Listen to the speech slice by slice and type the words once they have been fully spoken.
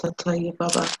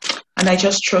And I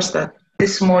just trust that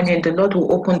this morning the Lord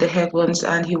will open the heavens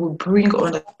and He will bring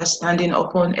understanding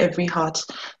upon every heart,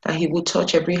 that He will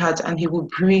touch every heart and He will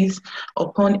breathe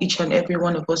upon each and every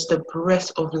one of us the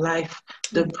breath of life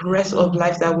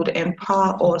that would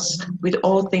empower us with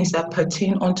all things that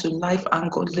pertain unto life and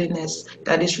godliness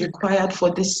that is required for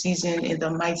this season in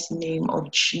the mighty name of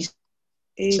Jesus.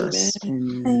 Amen.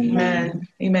 Amen.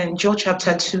 Amen. Joel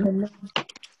chapter 2,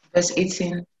 verse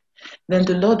 18. Then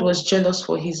the Lord was jealous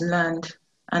for his land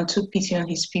and took pity on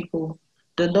his people.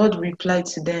 The Lord replied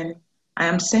to them, I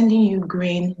am sending you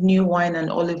grain, new wine, and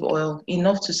olive oil,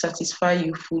 enough to satisfy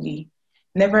you fully.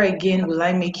 Never again will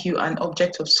I make you an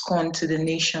object of scorn to the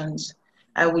nations.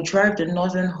 I will drive the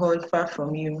northern horde far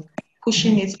from you,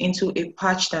 pushing it into a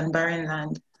parched and barren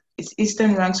land. Its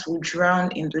eastern ranks will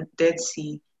drown in the Dead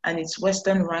Sea, and its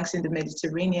western ranks in the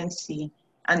Mediterranean Sea,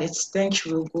 and its stench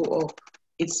will go up,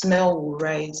 its smell will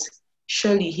rise.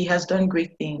 Surely he has done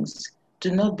great things.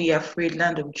 Do not be afraid,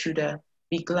 land of Judah.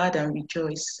 Be glad and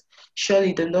rejoice.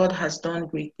 Surely the Lord has done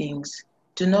great things.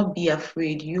 Do not be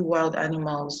afraid, you wild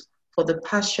animals, for the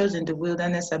pastures in the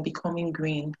wilderness are becoming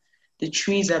green. The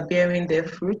trees are bearing their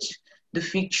fruit, the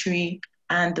fig tree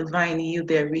and the vine yield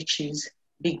their riches.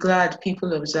 Be glad,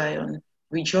 people of Zion.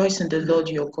 Rejoice in the Lord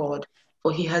your God,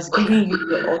 for he has given you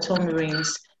the autumn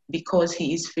rains, because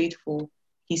he is faithful.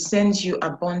 He sends you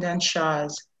abundant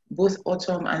showers, both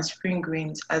autumn and spring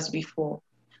grains as before.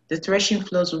 The threshing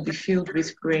floors will be filled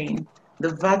with grain.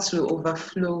 The vats will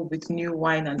overflow with new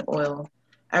wine and oil.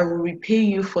 I will repay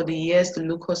you for the years the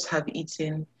locusts have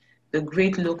eaten, the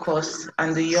great locust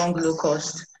and the young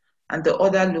locust, and the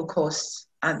other locusts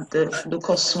and the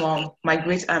locust swarm, my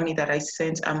great army that I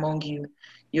sent among you.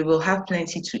 You will have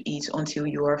plenty to eat until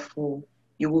you are full.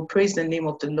 You will praise the name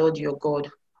of the Lord your God,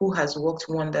 who has worked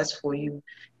wonders for you.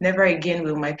 Never again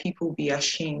will my people be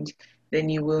ashamed. Then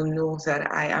you will know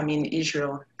that I am in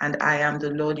Israel, and I am the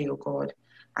Lord your God,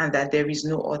 and that there is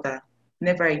no other.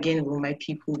 Never again will my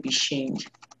people be shamed.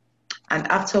 And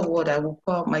afterward, I will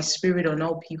pour out my spirit on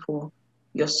all people.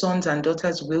 Your sons and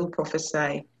daughters will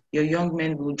prophesy. Your young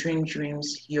men will dream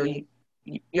dreams.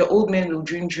 Your old men will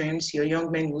dream dreams. Your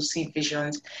young men will see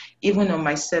visions. Even on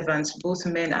my servants, both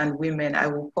men and women, I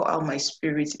will pour out my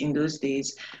spirit in those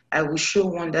days. I will show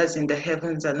wonders in the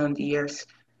heavens and on the earth,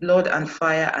 blood and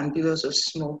fire and billows of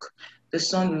smoke. The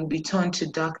sun will be turned to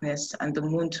darkness and the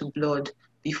moon to blood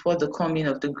before the coming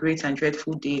of the great and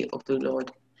dreadful day of the Lord.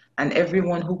 And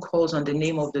everyone who calls on the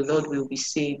name of the Lord will be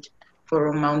saved. For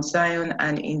on Mount Zion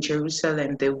and in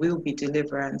Jerusalem there will be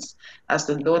deliverance, as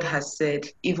the Lord has said,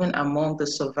 even among the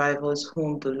survivors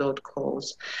whom the Lord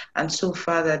calls. And so,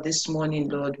 Father, this morning,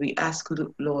 Lord, we ask,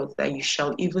 Lord, that you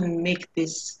shall even make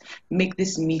this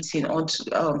meeting onto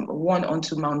one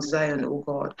unto Mount Zion, O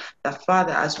God. That,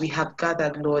 Father, as we have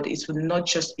gathered, Lord, it will not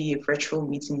just be a virtual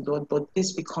meeting, Lord, but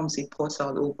this becomes a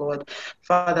portal, O God.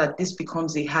 Father, this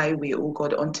becomes a highway, O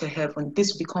God, unto heaven.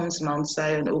 This becomes Mount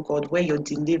Zion, O God, where your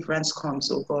deliverance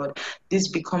comes, O God. This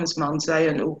becomes Mount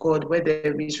Zion, O God, where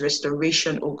there is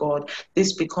restoration, O God.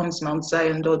 This becomes Mount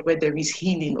Zion, Lord, where there is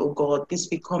healing, O God. This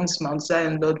becomes Mount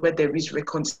Zion, Lord, where there is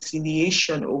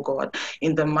reconciliation, O God,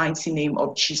 in the mighty name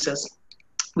of Jesus.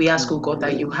 We ask, oh God,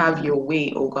 that you have your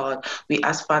way, oh God. We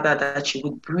ask, Father, that you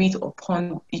would breathe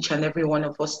upon each and every one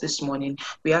of us this morning.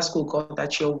 We ask, oh God,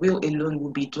 that your will alone will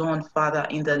be done, Father,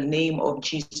 in the name of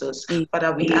Jesus.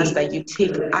 Father, we ask that you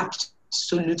take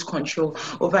absolute control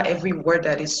over every word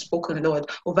that is spoken, Lord,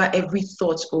 over every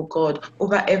thought, oh God,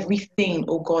 over everything,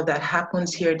 oh God, that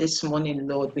happens here this morning,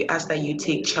 Lord. We ask that you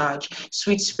take charge.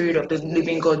 Sweet Spirit of the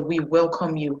living God, we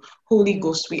welcome you. Holy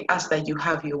Ghost, we ask that you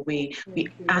have your way. We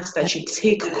ask that you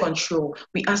take control.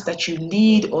 We ask that you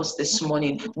lead us this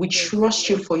morning. We trust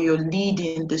you for your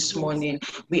leading this morning.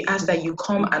 We ask that you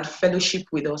come and fellowship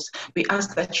with us. We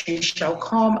ask that you shall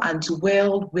come and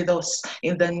dwell with us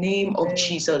in the name of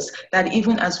Jesus. That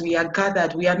even as we are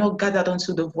gathered, we are not gathered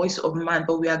unto the voice of man,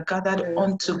 but we are gathered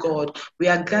unto God. We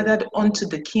are gathered unto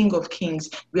the King of Kings.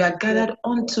 We are gathered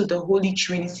unto the Holy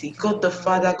Trinity, God the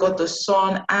Father, God the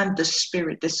Son, and the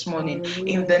Spirit this morning.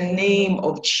 In the name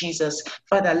of Jesus.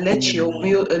 Father, let your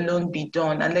will alone be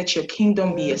done and let your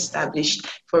kingdom be established.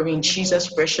 For in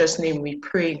Jesus' precious name we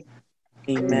pray.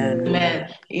 Amen. Amen.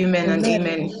 Amen and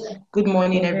amen. Good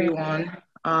morning, everyone.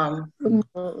 Good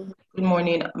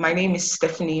morning. My name is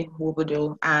Stephanie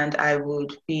Wobodo, and I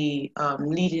would be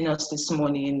leading us this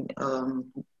morning.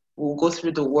 We'll go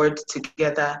through the word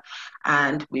together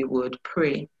and we would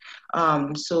pray.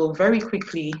 So very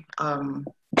quickly,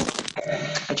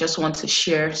 I just want to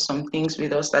share some things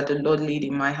with us that the Lord laid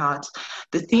in my heart.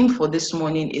 The theme for this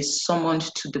morning is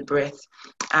summoned to the breath.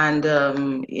 And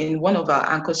in one of our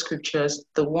anchor scriptures,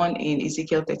 the one in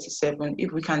Ezekiel 37,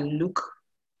 if we can look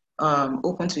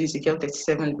open to Ezekiel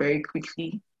 37 very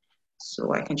quickly,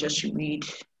 so I can just read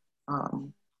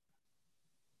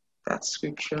that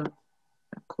scripture.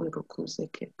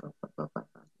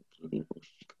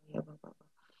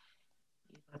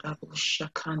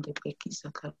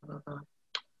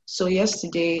 So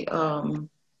yesterday,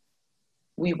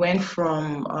 we went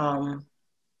from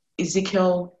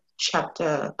Ezekiel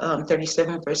chapter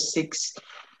 37, verse 6.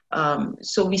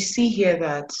 So we see here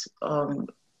that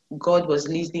God was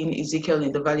leading Ezekiel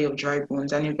in the valley of dry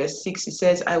bones. And in verse 6, it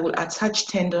says, I will attach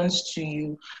tendons to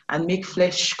you and make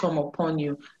flesh come upon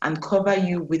you and cover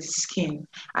you with skin.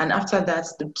 And after that,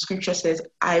 the scripture says,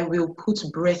 I will put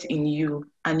breath in you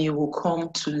and you will come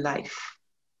to life.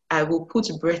 I will put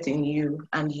breath in you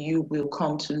and you will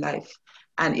come to life.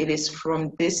 And it is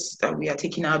from this that we are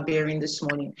taking our bearing this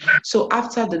morning. So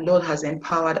after the Lord has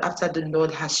empowered, after the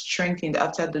Lord has strengthened,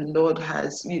 after the Lord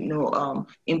has,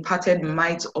 imparted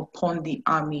might upon the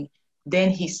army,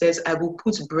 then he says, I will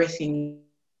put breath in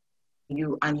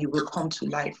you and you will come to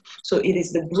life. So it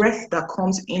is the breath that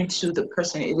comes into the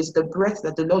person. It is the breath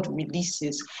that the Lord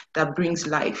releases that brings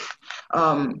life.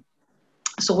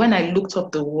 So when I looked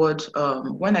up the word,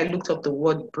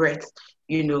 breath,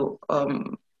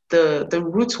 the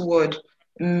root word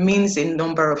means a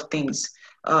number of things.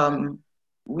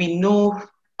 We know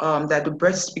that the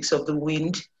breath speaks of the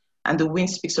wind, and the wind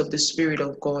speaks of the Spirit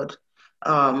of God.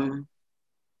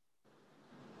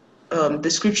 The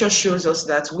scripture shows us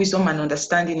that wisdom and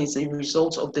understanding is a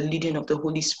result of the leading of the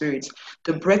Holy Spirit,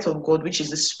 the breath of God, which is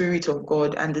the Spirit of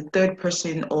God, and the third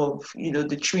person of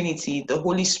the Trinity, the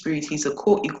Holy Spirit. He's a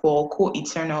co-equal,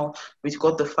 co-eternal with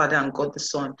God the Father and God the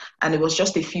Son. And it was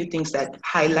just a few things that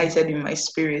highlighted in my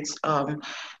spirit.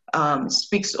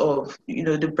 Speaks of,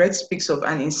 the breath speaks of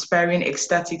an inspiring,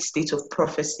 ecstatic state of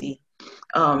prophecy,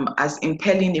 as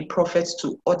impelling a prophet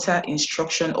to utter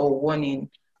instruction or warning.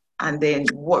 And then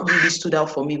what really stood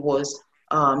out for me was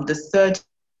the third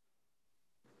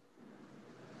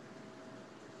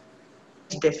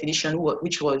definition,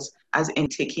 which was as in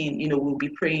taking, we'll be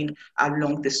praying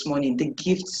along this morning, the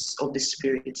gifts of the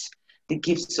Spirit. The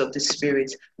gifts of the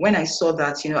Spirit. When I saw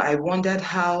that, I wondered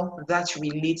how that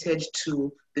related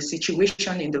to the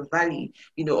situation in the valley,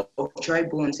 of dry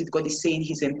bones. If God is saying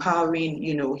he's empowering,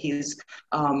 he's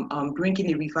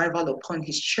bringing a revival upon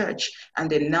his church. And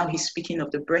then now he's speaking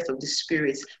of the breath of the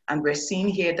Spirit. And we're seeing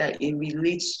here that it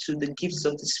relates to the gifts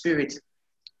of the Spirit.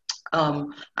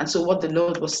 And so what the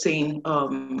Lord was saying,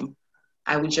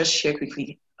 I will just share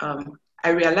quickly. I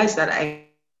realized that I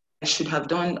should have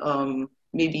done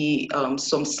maybe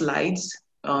some slides.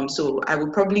 So I will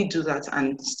probably do that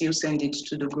and still send it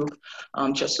to the group,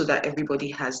 just so that everybody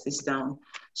has this down.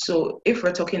 So if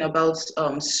we're talking about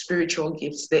spiritual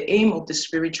gifts, the aim of the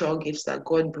spiritual gifts that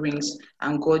God brings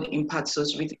and God imparts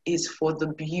us with is for the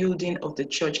building of the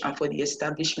church and for the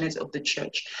establishment of the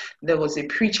church. There was a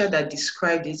preacher that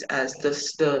described it as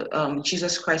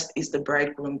Jesus Christ is the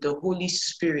bridegroom, the Holy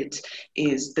Spirit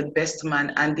is the best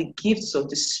man, and the gifts of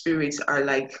the Spirit are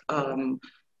like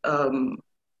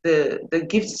the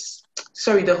gifts.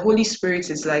 Sorry, the Holy Spirit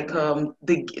is like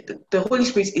the Holy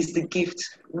Spirit is the gift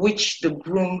which the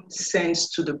groom sends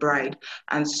to the bride.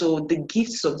 And so the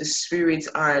gifts of the Spirit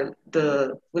are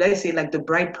the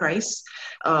bride price,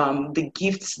 the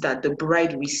gifts that the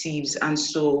bride receives. And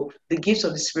so the gifts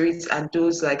of the Spirit are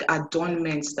those like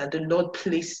adornments that the Lord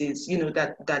places,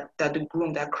 that the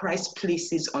groom, that Christ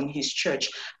places on his church.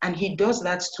 And he does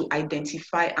that to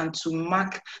identify and to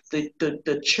mark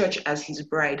the church as his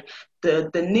bride. The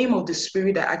name of the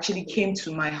Spirit that actually came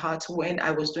to my heart when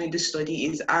I was doing this study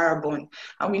is Arabon.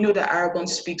 And we know that Arabon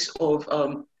speaks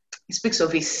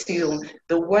of a seal.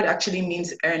 The word actually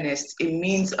means earnest. It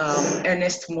means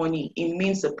earnest money. It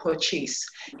means a purchase.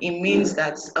 It means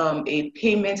that a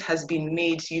payment has been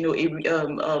made,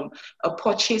 a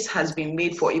purchase has been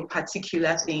made for a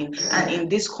particular thing. And in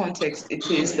this context, it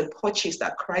is the purchase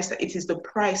it is the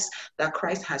price that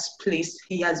Christ has placed.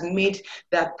 He has made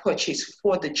that purchase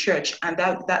for the church. And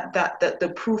that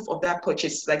the proof of that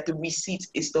purchase, like the receipt,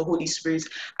 is the Holy Spirit.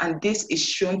 And this is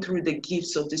shown through the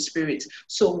gifts of the Spirit.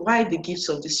 So why the gifts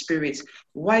of the Spirit?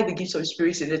 Why the gifts of the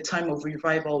Spirit in a time of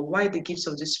revival? Why the gifts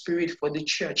of the Spirit for the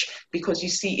church? Because you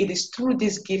see, it is through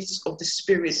these gifts of the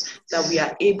Spirit that we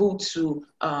are able to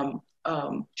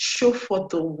show forth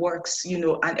the works,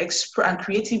 and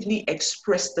creatively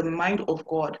express the mind of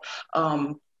God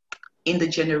in the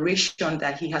generation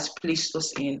that he has placed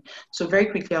us in. So very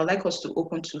quickly, I'd like us to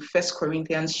open to 1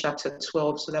 Corinthians chapter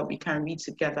 12 so that we can read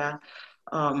together.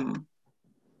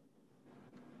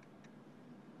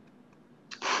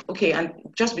 Okay, and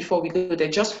just before we go there,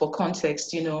 just for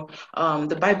context,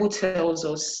 the Bible tells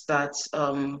us that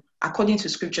according to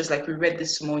scriptures like we read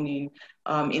this morning,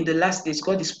 in the last days,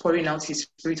 God is pouring out his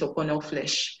spirit upon all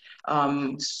flesh.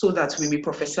 So that we may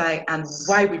prophesy, and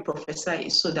why we prophesy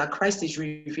is so that Christ is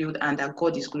revealed and that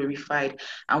God is glorified.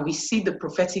 And we see the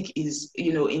prophetic is,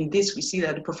 in this we see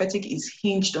that the prophetic is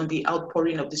hinged on the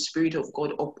outpouring of the Spirit of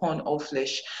God upon all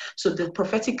flesh. So the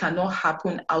prophetic cannot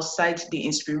happen outside the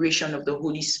inspiration of the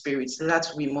Holy Spirit.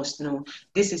 That we must know.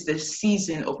 This is the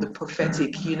season of the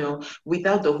prophetic.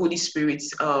 Without the Holy Spirit,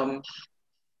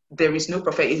 there is no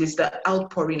prophet. It is the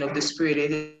outpouring of the Spirit.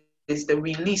 It is the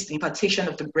release, the impartation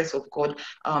of the breath of God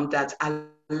that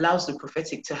allows the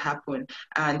prophetic to happen.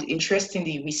 And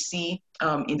interestingly, we see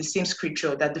in the same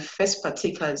scripture that the first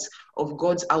partakers of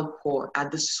God's outpour are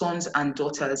the sons and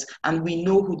daughters. And we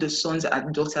know who the sons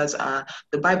and daughters are.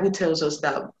 The Bible tells us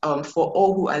that for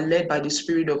all who are led by the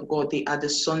Spirit of God, they are the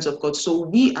sons of God. So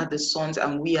we are the sons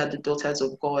and we are the daughters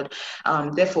of God.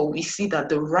 Therefore, we see that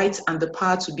the right and the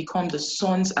power to become the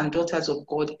sons and daughters of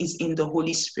God is in the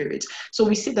Holy Spirit. So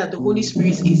we see that the Holy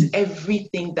Spirit is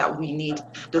everything that we need.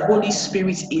 The Holy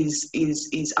Spirit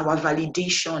is our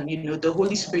validation. The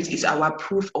Holy Spirit is our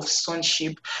proof of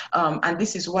sonship. And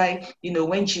this is why,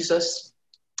 when Jesus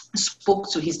spoke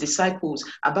to his disciples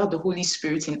about the Holy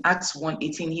Spirit in Acts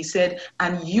 1:18, he said,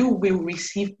 and you will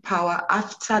receive power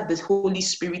after the Holy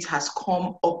Spirit has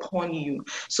come upon you.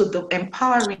 So the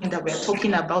empowering that we're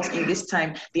talking about in this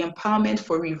time, the empowerment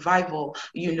for revival,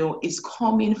 is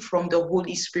coming from the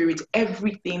Holy Spirit.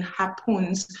 Everything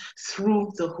happens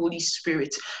through the Holy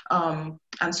Spirit. And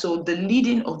so the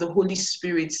leading of the Holy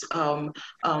Spirit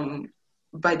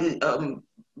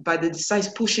by the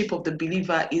discipleship of the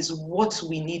believer is what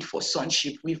we need for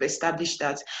sonship. We've established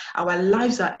that our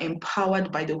lives are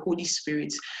empowered by the Holy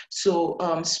Spirit. So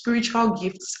spiritual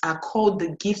gifts are called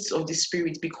the gifts of the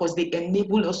Spirit because they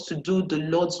enable us to do the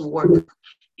Lord's work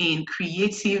in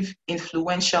creative,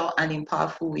 influential, and in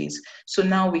powerful ways. So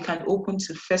now we can open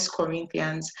to 1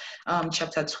 Corinthians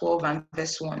chapter 12 and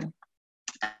verse 1.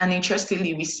 And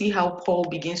interestingly, we see how Paul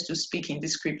begins to speak in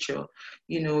this scripture.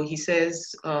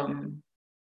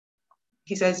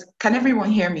 He says, can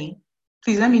everyone hear me?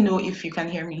 Please let me know if you can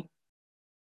hear me.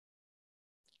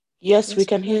 Yes, we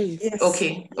can hear you. Yes.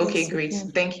 Okay, great.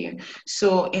 Thank you.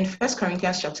 So in 1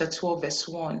 Corinthians chapter 12, verse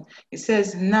 1, it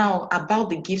says, now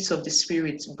about the gifts of the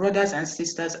Spirit, brothers and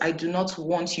sisters, I do not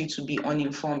want you to be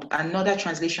uninformed. Another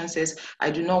translation says,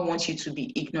 I do not want you to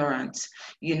be ignorant.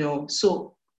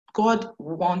 So God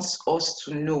wants us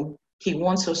to know. He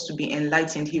wants us to be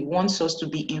enlightened. He wants us to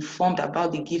be informed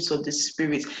about the gifts of the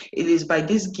Spirit. It is by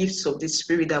these gifts of the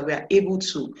Spirit that we are able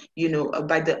to,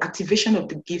 by the activation of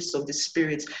the gifts of the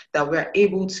Spirit, that we are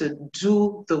able to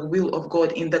do the will of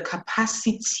God in the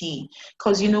capacity.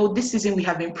 Because, this season we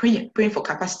have been praying for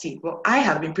capacity. Well, I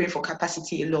have been praying for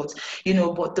capacity a lot,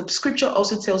 but the scripture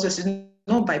also tells us it's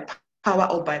not by power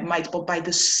or by might, but by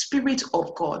the Spirit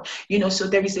of God. So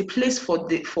there is a place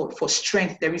for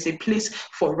strength. There is a place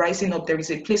for rising up. There is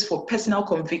a place for personal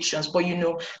convictions. But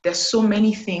there's so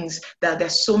many things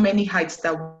there's so many heights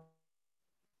that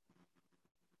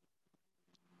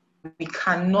we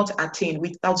cannot attain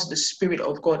without the Spirit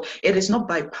of God. It is not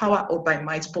by power or by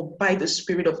might, but by the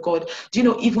Spirit of God.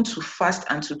 Even to fast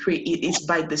and to pray, it is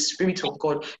by the Spirit of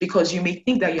God, because you may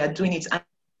think that you are doing it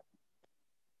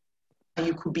and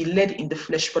you could be led in the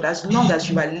flesh, but as long as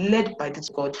you are led by the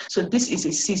God. So this is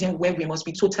a season where we must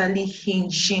be totally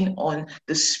hinging on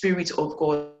the Spirit of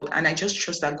God. And I just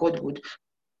trust that God would,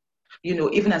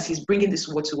 even as he's bringing this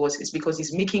word to us, it's because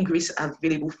he's making grace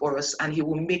available for us, and he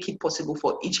will make it possible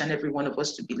for each and every one of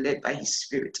us to be led by his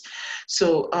Spirit.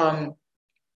 So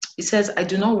it says, I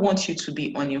do not want you to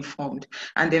be uninformed.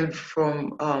 And then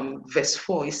from verse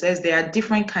 4, it says, there are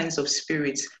different kinds of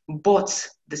spirits, but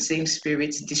the same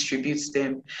Spirit distributes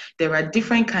them. There are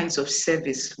different kinds of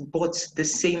service, but the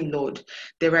same Lord.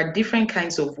 There are different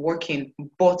kinds of working,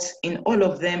 but in all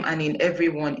of them and in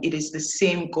everyone, it is the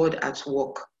same God at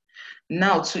work.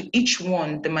 Now, to each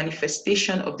one, the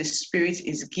manifestation of the Spirit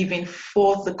is given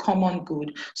for the common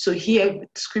good. So here,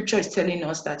 Scripture is telling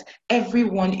us that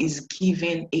everyone is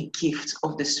given a gift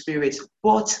of the Spirit.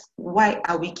 But why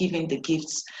are we giving the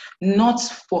gifts? Not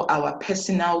for our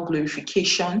personal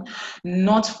glorification,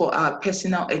 not for our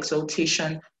personal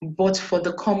exaltation, but for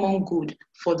the common good,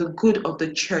 for the good of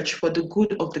the church, for the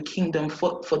good of the kingdom,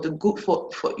 for the good, for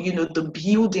the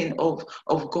building of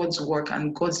God's work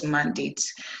and God's mandate.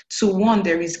 To one,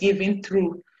 there is giving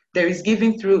through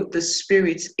the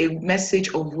Spirit a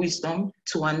message of wisdom,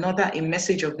 to another a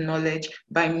message of knowledge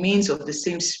by means of the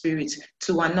same Spirit,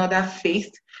 to another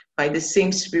faith by the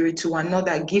same Spirit, to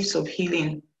another gifts of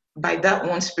healing by that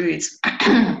one Spirit,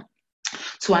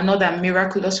 to another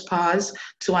miraculous powers,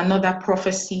 to another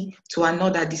prophecy, to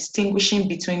another distinguishing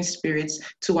between spirits,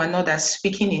 to another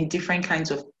speaking in different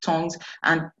kinds of tongues,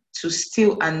 and to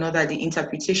still another the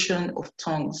interpretation of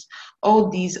tongues. All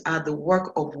these are the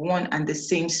work of one and the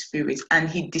same Spirit, and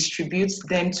he distributes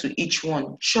them to each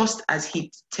one just as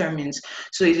he determines.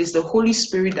 So it is the Holy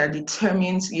Spirit that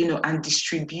determines, and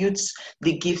distributes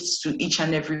the gifts to each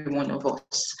and every one of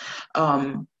us.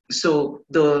 So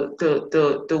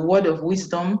the word of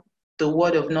wisdom, the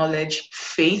word of knowledge,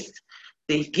 faith,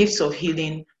 the gifts of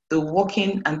healing, the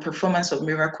working and performance of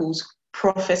miracles,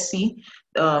 prophecy,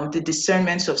 the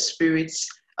discernment of spirits,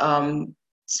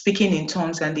 speaking in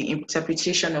tongues, and the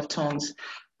interpretation of tongues.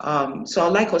 So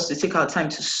I'd like us to take our time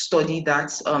to study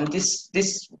that.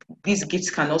 These gifts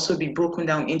can also be broken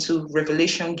down into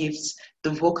revelation gifts, the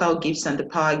vocal gifts, and the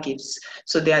power gifts.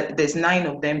 So there's 9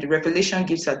 of them. The revelation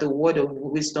gifts are the word of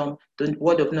wisdom, the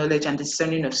word of knowledge, and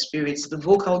discerning of spirits. The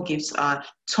vocal gifts are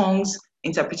tongues,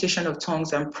 interpretation of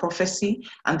tongues, and prophecy.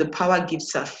 And the power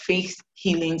gifts are faith,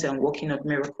 healings, and working of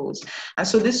miracles. And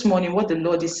so this morning, what the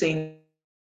Lord is saying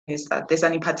is that there's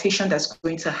an impartation that's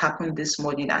going to happen this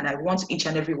morning, and I want each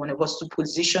and every one of us to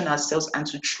position ourselves and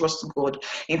to trust God.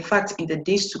 In fact, in the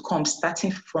days to come,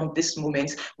 starting from this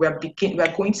moment,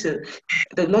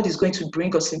 the Lord is going to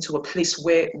bring us into a place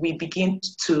where we begin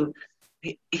to,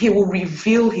 he will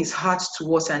reveal his heart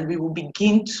to us, and we will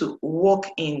begin to walk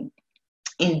in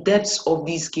depths of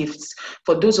these gifts.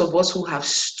 For those of us who have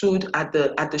stood at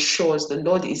the shores, the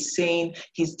Lord is saying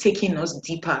he's taking us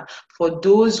deeper. For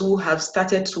those who have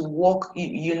started to walk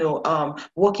in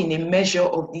a measure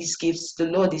of these gifts, the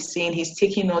Lord is saying he's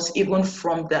taking us even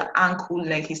from the ankle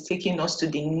length, he's taking us to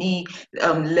the knee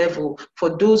level.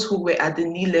 For those who were at the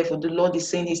knee level, the Lord is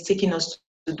saying he's taking us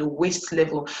to the waist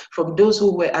level. From those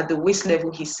who were at the waist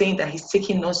level, he's saying that he's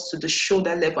taking us to the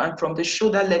shoulder level, and from the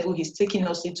shoulder level, he's taking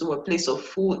us into a place of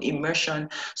full immersion.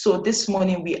 So this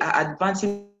morning we are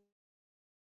advancing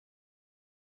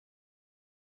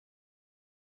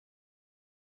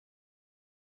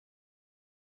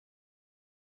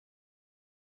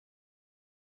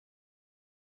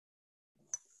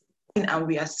and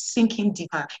we are sinking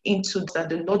deeper into that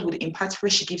the Lord would impart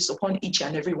fresh gifts upon each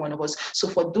and every one of us. So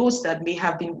for those that may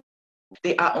have been,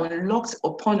 they are unlocked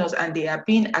upon us, and they are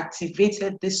being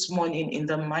activated this morning in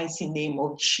the mighty name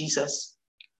of Jesus.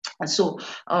 And so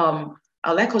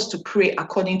I'd like us to pray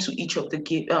according to each of the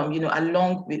gifts,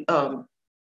 along with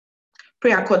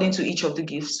pray according to each of the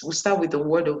gifts. We'll start with the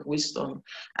word of wisdom.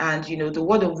 And, the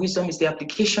word of wisdom is the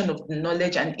application of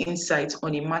knowledge and insight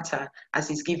on a matter as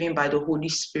is given by the Holy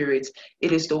Spirit.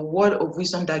 It is the word of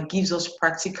wisdom that gives us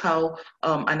practical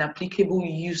and applicable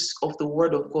use of the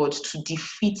word of God to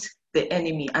defeat the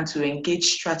enemy and to engage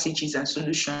strategies and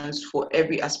solutions for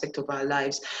every aspect of our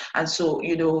lives. And so,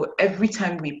 every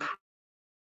time we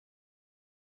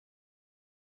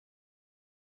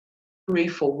pray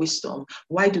for wisdom.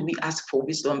 Why do we ask for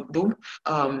wisdom? Though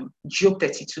Job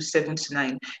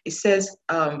 32:7-9, it says,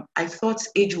 I thought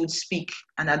age would speak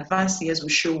and advanced years will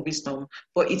show wisdom,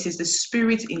 for it is the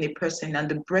spirit in a person and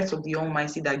the breath of the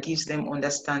Almighty that gives them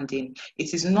understanding.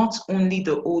 It is not only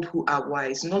the old who are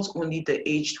wise, not only the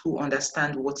aged who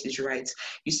understand what is right.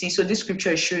 You see, so this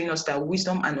scripture is showing us that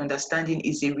wisdom and understanding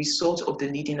is a result of the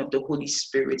leading of the Holy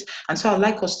Spirit. And so I'd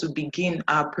like us to begin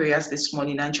our prayers this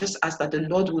morning and just ask that the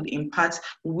Lord would impart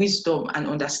wisdom and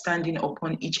understanding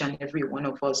upon each and every one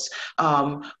of us.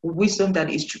 Wisdom that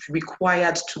is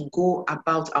required to go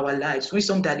about our lives,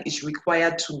 wisdom that is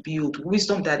required to build,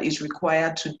 wisdom that is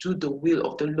required to do the will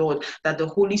of the Lord, that the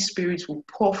Holy Spirit will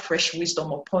pour fresh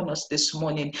wisdom upon us this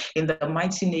morning in the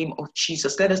mighty name of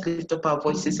Jesus. Let us lift up our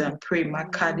voices and pray.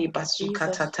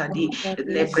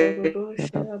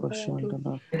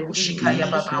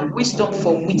 Wisdom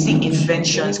for witty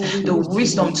inventions, the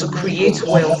wisdom to create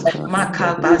wealth,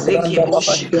 Makabazeke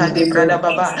boshika de brada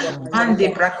baba, mande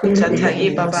brakuta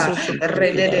taye baba,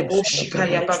 rede de boshika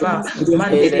ya baba,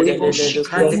 mande de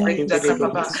boshika de brekzaka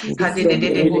baba, kade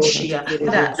de boshia.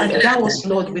 And that was,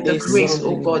 Lord, with the grace,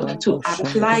 oh God, to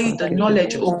apply the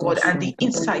knowledge, oh God, and the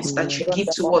insights that you give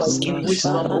to us in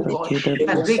wisdom, oh God.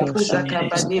 Rekuzaka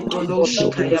bade brodo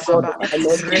shika ya baba,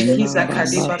 rekizaka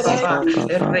de baba,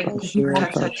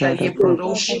 rekuzaka taye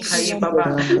brodo shika ya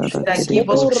baba, that give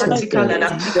us practical and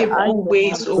applicable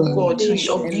ways, oh God,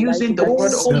 of using the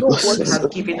word of God you have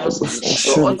given us.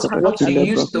 Show us how to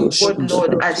use the word,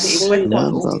 Lord, as a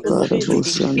weapon, oh God, to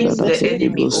defeat the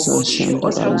enemy, oh God. Show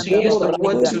us how to use the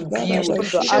word to build.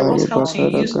 Show us how to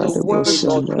use the word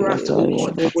to craft, oh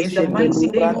God. In the mighty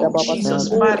name of Jesus.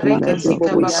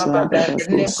 Marekezika baba,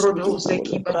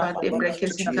 nebrodozeki baba,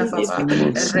 debrekezika baba,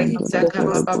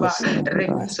 rekizaka baba,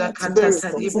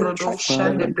 rekuzakatata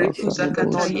debrodosha,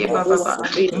 debrekuzakata ye baba,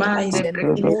 mande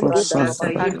brekuzakata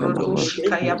ye brodoshi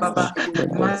kaya baba,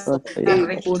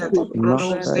 rekizata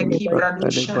brodozeki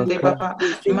bradosha de baba,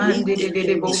 mande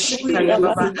de boshi kaya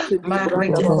baba,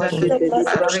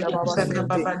 rekuzaka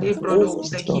baba,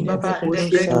 debrodozeki baba,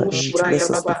 debredoshi kaya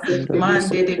baba,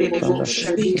 mande de boshi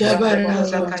baba,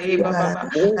 rekuzaka ye baba,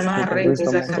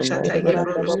 rekizakata ye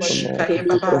brodoshi kaya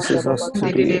baba,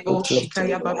 de boshi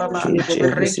kaya baba,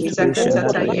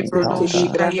 rekizakata ye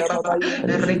brodoshi kaya baba,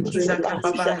 rekizaka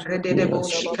baba, rededebo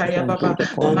shikaya baba,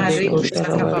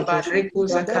 marekizaka baba,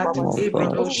 rekuzakata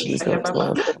debrodo shikaya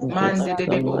baba,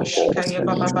 mandedebo shikaya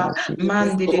baba,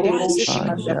 mandedebo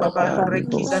shikaya baba,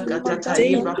 rekizakata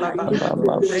taye baba,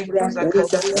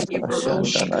 rekuzakata taye brodo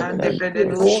shikande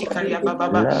brededo shikaya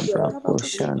baba.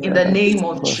 In the name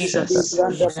of Jesus.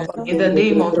 In the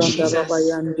name of Jesus.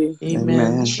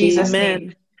 Amen. In Jesus'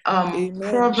 name.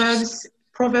 Amen.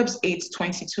 Proverbs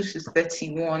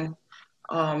 8:22-31.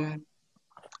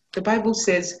 The Bible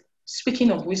says,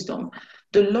 speaking of wisdom,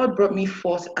 the Lord brought me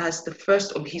forth as the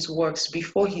first of his works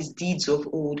before his deeds of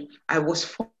old. I was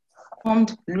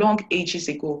formed long ages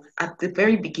ago, at the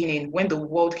very beginning, when the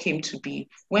world came to be,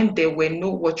 when there were no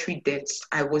watery depths,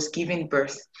 I was given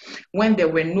birth, when there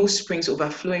were no springs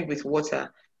overflowing with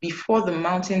water. Before the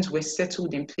mountains were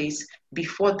settled in place,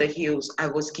 before the hills, I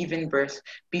was given birth.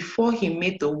 Before he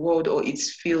made the world or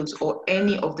its fields or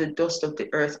any of the dust of the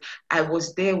earth, I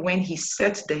was there when he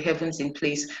set the heavens in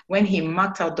place, when he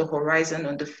marked out the horizon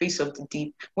on the face of the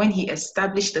deep, when he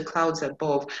established the clouds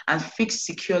above and fixed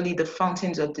securely the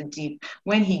fountains of the deep,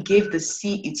 when he gave the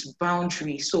sea its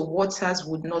boundary so waters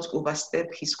would not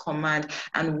overstep his command,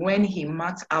 and when he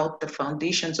marked out the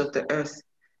foundations of the earth.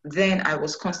 Then I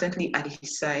was constantly at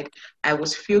his side. I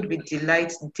was filled with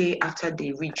delight day after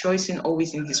day, rejoicing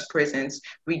always in his presence,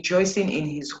 rejoicing in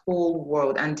his whole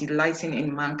world, and delighting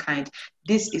in mankind.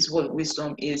 This is what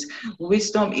wisdom is.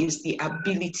 Wisdom is the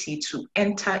ability to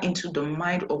enter into the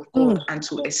mind of God and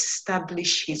to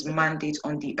establish his mandate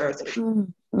on the earth.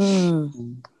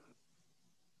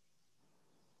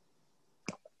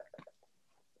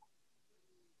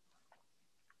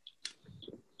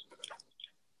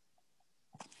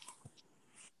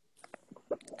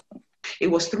 It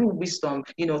was through wisdom,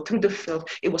 it was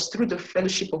through the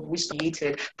fellowship of wisdom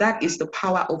created. That is the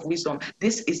power of wisdom.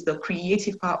 This is the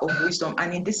creative power of wisdom.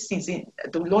 And in this season,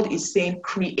 the Lord is saying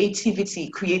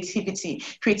creativity.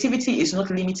 Creativity is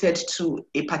not limited to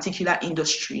a particular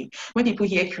industry. When people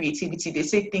hear creativity, they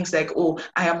say things like, oh,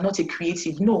 I am not a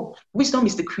creative. No, wisdom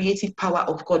is the creative power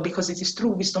of God, because it is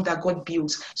through wisdom that God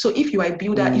builds. So if you are a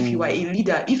builder, if you are a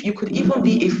leader, if you could even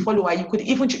be a follower, you could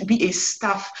even be a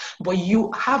staff, but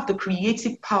you have the creative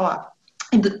power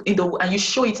and you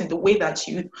show it in the way that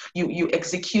you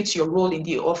execute your role in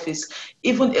the office,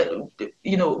 even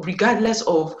regardless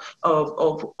of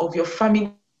your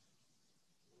family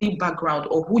background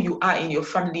or who you are in your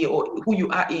family or who you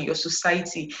are in your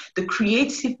society. The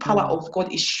creative power of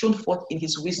God is shown forth in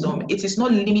his wisdom. It is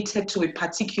not limited to a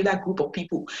particular group of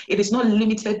people. It is not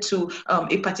limited to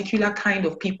a particular kind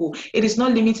of people. It is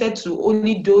not limited to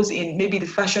only those in maybe the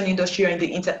fashion industry or in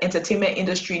the entertainment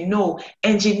industry. No,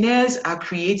 engineers are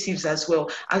creatives as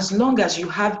well. As long as you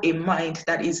have a mind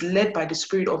that is led by the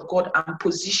Spirit of God and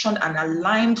positioned and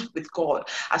aligned with God,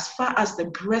 as far as the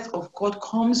breath of God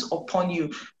comes upon you,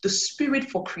 the spirit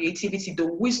for creativity, the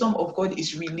wisdom of God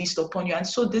is released upon you. And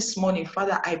so this morning,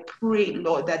 Father, I pray,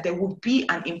 Lord, that there will be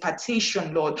an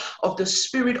impartation, Lord, of the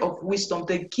spirit of wisdom,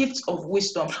 the gifts of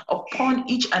wisdom upon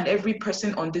each and every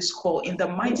person on this call. In the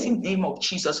mighty name of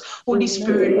Jesus, Holy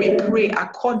Spirit, we pray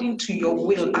according to your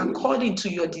will, according to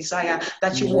your desire,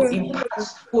 that you will impart,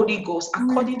 Holy Ghost,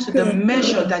 according to the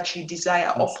measure that you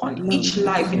desire upon each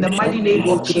life. In the mighty name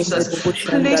of Jesus,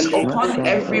 place upon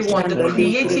everyone the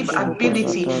creative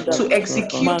ability ability to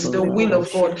execute the will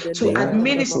of God, to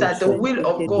administer the will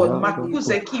of God,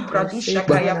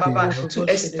 to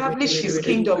establish his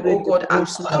kingdom, oh God,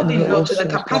 according, Lord, to the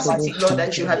capacity, Lord,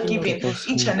 that you have given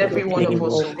each and every one of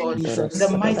us, oh God. In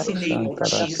the mighty name of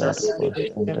Jesus.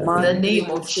 In the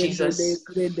name of Jesus.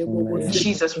 In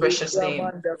Jesus' precious name.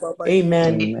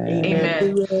 Amen.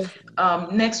 Amen.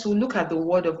 Next, we'll look at the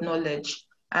word of knowledge.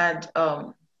 And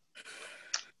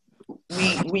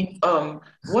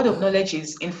word of knowledge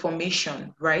is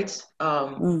information, right?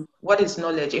 What is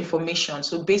knowledge? Information.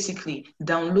 So basically,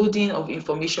 downloading of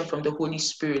information from the Holy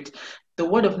Spirit. The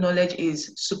word of knowledge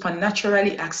is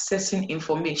supernaturally accessing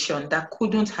information that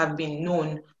couldn't have been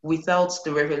known without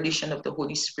the revelation of the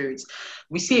Holy Spirit.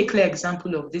 We see a clear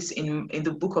example of this in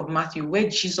the book of Matthew, where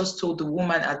Jesus told the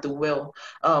woman at the well,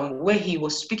 where he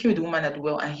was speaking with the woman at the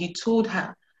well, and he told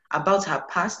her about her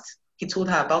past, he told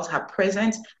her about her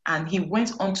present, and he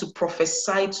went on to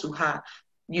prophesy to her,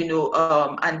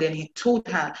 and then he told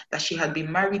her that she had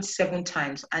been married 7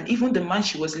 times, and even the man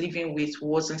she was living with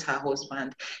wasn't her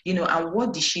husband, and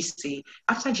what did she say?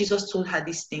 After Jesus told her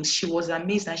these things, she was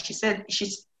amazed, and she said,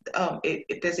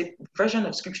 there's a version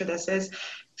of scripture that says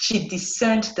she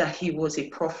discerned that he was a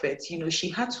prophet. She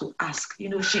had to ask,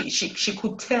 she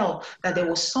could tell that there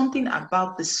was something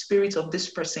about the spirit of this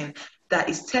person that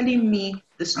is telling me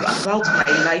this about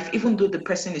my life, even though the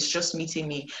person is just meeting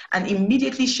me. And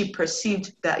immediately she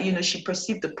perceived that, she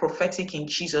perceived the prophetic in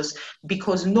Jesus,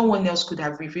 because no one else could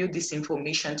have revealed this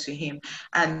information to him.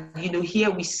 And,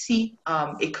 here we see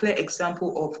a clear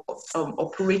example of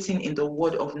operating in the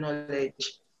word of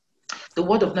knowledge. The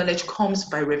word of knowledge comes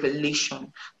by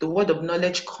revelation. The word of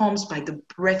knowledge comes by the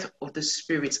breath of the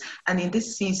Spirit. And in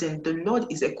this season, the Lord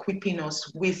is equipping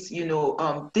us with,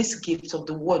 this gift of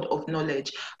the word of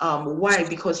knowledge. Why?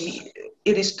 Because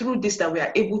it is through this that we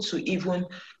are able to even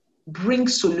bring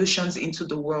solutions into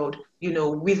the world,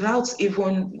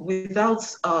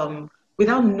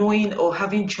 without knowing or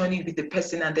having journeyed with the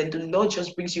person. And then the Lord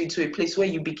just brings you into a place where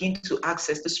you begin to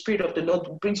access. The Spirit of the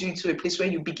Lord brings you into a place where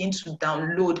you begin to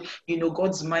download,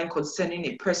 God's mind concerning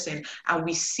a person. And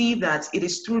we see that it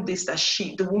is through this that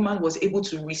the woman was able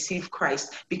to receive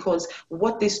Christ, because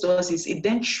what this does is it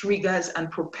then triggers and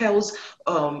propels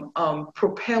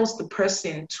the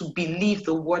person to believe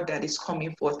the word that is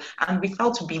coming forth. And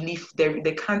without belief, there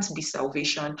can't be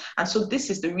salvation. And so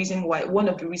this is one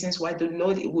of the reasons why the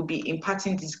Lord will be imparting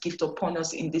this gift upon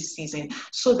us in this season,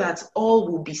 so that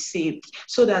all will be saved,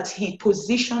 so that he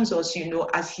positions us,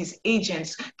 as his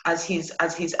agents, as his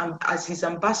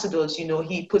ambassadors,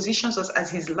 he positions us as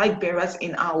his light bearers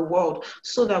in our world,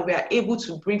 so that we are able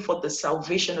to bring forth the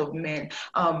salvation of men.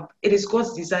 It is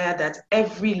God's desire that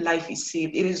every life is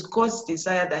saved. It is God's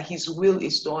desire that his will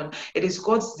is done. It is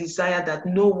God's desire that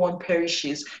no one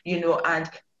perishes, and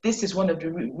this is one of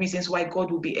the reasons why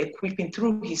God will be equipping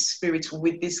through his Spirit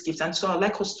with this gift. And so I'd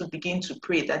like us to begin to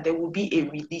pray that there will be a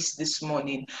release this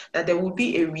morning, that there will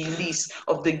be a release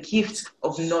of the gift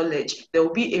of knowledge. There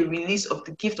will be a release of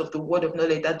the gift of the word of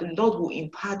knowledge, that the Lord will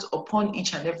impart upon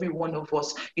each and every one of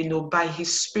us, by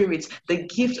his Spirit, the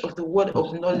gift of the word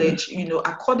of knowledge,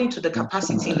 according to the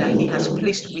capacity that he has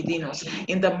placed within us.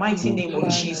 In the mighty name of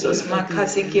Jesus. And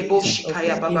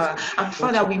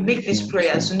Father, we make these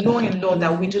prayers knowing, Lord,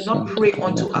 that we do not pray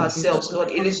unto ourselves, Lord.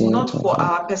 It is not for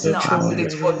our personal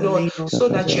accolades, but Lord, so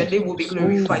that your name will be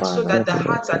glorified, so that the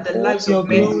hearts and the lives of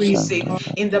men will be saved.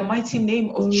 In the mighty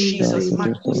name of Jesus.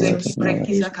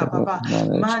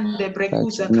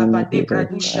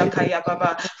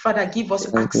 Father, give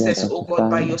us access, oh God,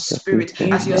 by your Spirit.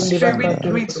 As your Spirit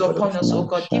breathes upon us, oh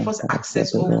God, give us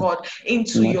access, oh God,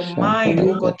 into your mind,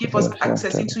 oh God. Give us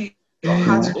access into your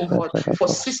hearts, oh God, for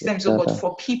systems, oh God,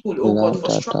 for people, oh God, for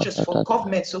structures, for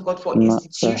governments, oh God, for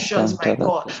institutions, my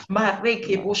God.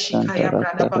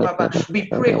 We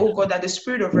pray, oh God, that the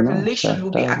spirit of revelation will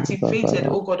be activated,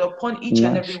 oh God, upon each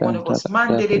and every one of us.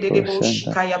 Receive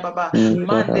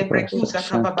your breath.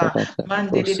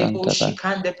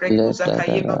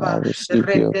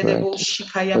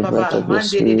 The breath of your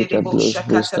spirit that blows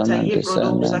wisdom and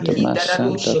discernment. I receive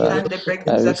it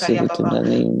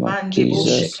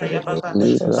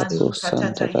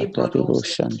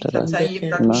in the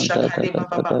name of Jesus.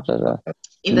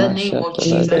 In the name of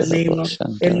Jesus.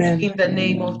 In the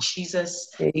name of Jesus.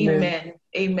 Amen.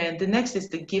 Amen. The next is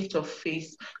the gift of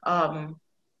faith. And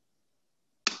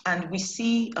we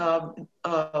see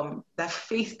that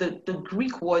faith, the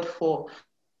Greek word for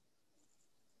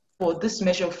this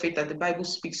measure of faith that the Bible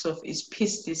speaks of is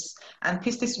pistis. And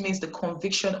pistis means the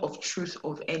conviction of truth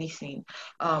of anything.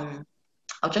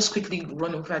 I'll just quickly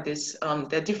run over this.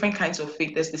 There are different kinds of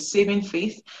faith. There's the saving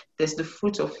faith, there's the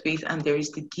fruit of faith, and there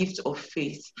is the gift of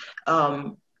faith.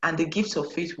 And the gift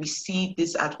of faith, we see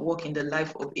this at work in the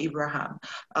life of Abraham.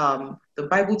 The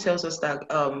Bible tells us that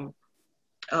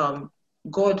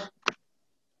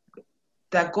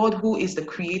God, who is the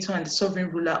creator and the sovereign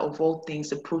ruler of all things,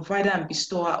 the provider and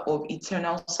bestower of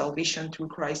eternal salvation through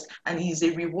Christ, and he is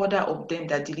a rewarder of them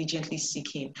that diligently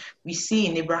seek him. We see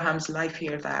in Abraham's life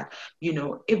here that,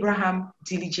 Abraham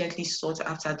diligently sought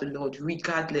after the Lord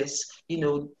regardless.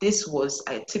 This was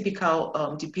a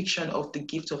typical depiction of the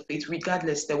gift of faith.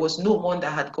 Regardless, there was no one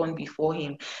that had gone before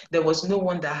him. There was no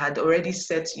one that had already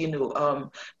set,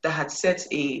 that had set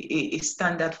a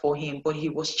standard for him, but he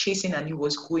was chasing and he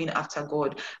was going after God.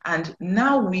 And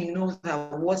now we know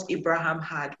that what Abraham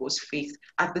had was faith.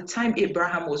 At the time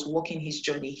Abraham was walking his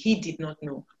journey, he did not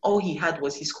know. All he had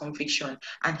was his conviction,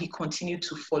 and he continued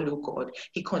to follow God.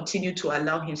 He continued to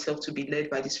allow himself to be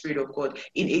led by the Spirit of God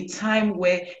in a time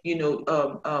where,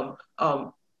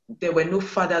 there were no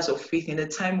fathers of faith, in a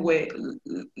time where,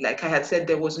 like I had said,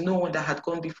 there was no one that had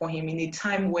gone before him, in a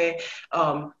time where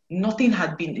nothing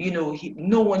had been,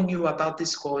 no one knew about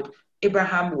this God.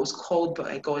 Abraham was called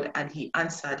by God, and he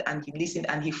answered and he listened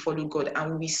and he followed God.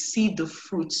 And we see the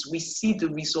fruits, we see the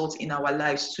results in our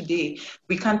lives today.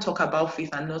 We can't talk about faith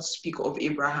and not speak of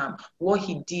Abraham. What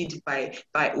he did by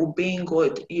obeying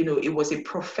God, it was a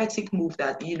prophetic move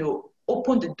that,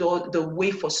 opened the door, the way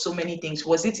for so many things.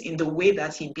 Was it in the way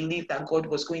that he believed that God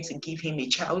was going to give him a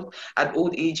child at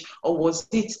old age, or was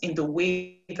it in the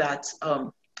way that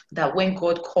that when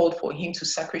God called for him to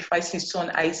sacrifice his son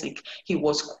Isaac, he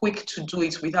was quick to do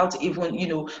it without even,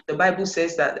 the Bible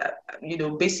says that,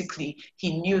 basically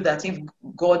he knew that if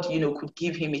God, could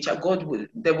give him a child, God would,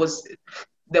 there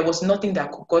was nothing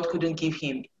that God couldn't give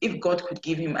him. If God could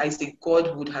give him Isaac,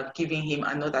 God would have given him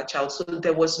another child. So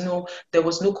there was no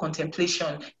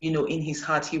contemplation, in his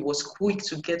heart. He was quick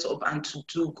to get up and to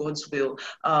do God's will.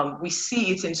 We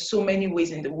see it in so many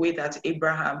ways in the way that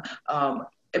Abraham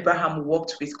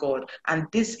walked with God, and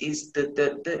this is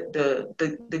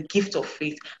the gift of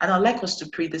faith. And I'd like us to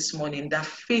pray this morning that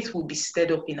faith will be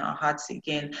stirred up in our hearts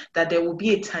again, that there will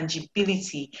be a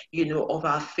tangibility, of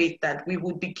our faith, that we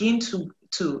will begin to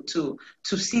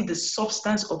see the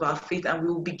substance of our faith, and we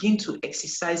will begin to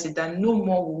exercise it, that no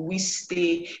more will we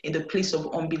stay in the place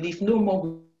of unbelief, no more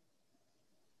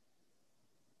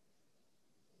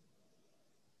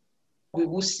will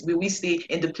we stay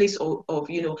in the place of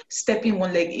stepping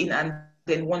one leg in and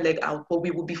then one leg out, but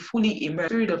we will be fully immersed.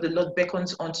 The Spirit of the Lord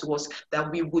beckons unto us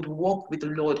that we would walk with the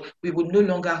Lord. We would no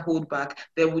longer hold back.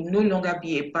 There would no longer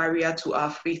be a barrier to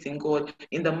our faith in God.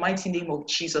 In the mighty name of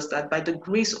Jesus, that by the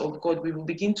grace of God, we will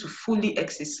begin to fully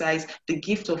exercise the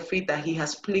gift of faith that He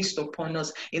has placed upon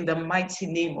us. In the mighty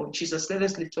name of Jesus, let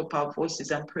us lift up our voices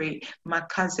and pray.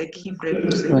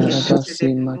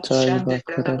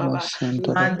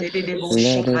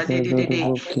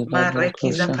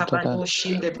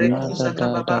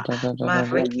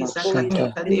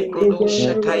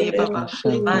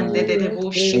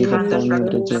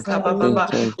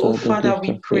 Oh Father,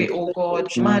 we pray, oh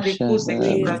God,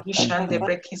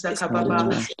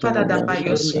 Father, that by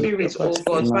your Spirit, oh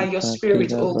God, by your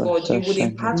Spirit, oh God, you would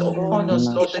impart upon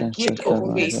us, Lord, the gift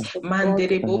of faith.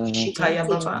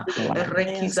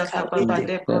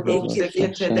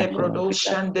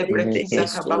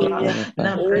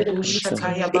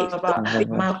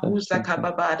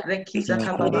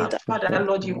 Father,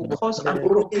 Lord, you will cause and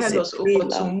propel us, oh God,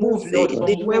 to move, Lord,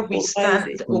 from where we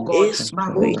stand, oh God,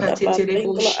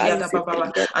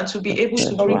 and to be able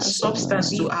to bring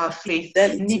substance to our faith.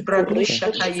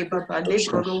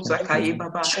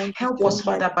 Help us,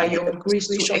 Father, by your grace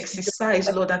to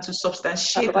exercise, Lord, and to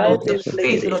substantiate, Lord, the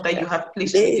faith, Lord, that you have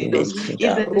placed within us.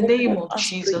 In the name of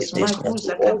Jesus,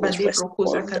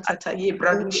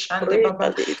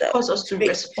 cause us to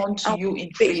respond to you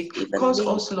in faith. Cause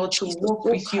us, Lord, to walk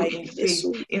with you in faith.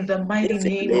 In the mighty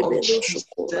name of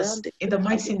Jesus. In the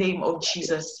mighty name of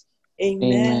Jesus.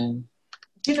 Amen.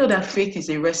 Do you know that faith is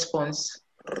a response?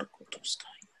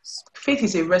 Faith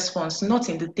is a response, not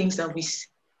in the things that we say.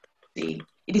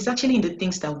 It is actually in the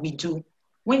things that we do.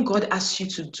 When God asks you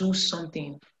to do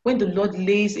something, when the Lord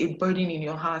lays a burden in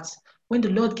your heart, when the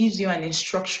Lord gives you an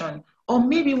instruction, or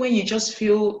maybe when you just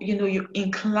feel, you're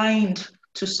inclined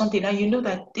to something and you know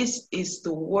that this is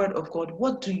the word of God,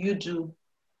 what do you do?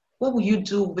 What will you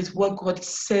do with what God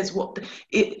says?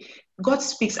 God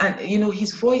speaks, and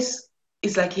his voice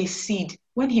is like a seed.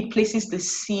 When he places the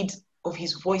seed of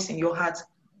his voice in your heart,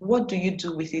 what do you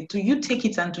do with it? Do you take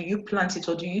it and do you plant it,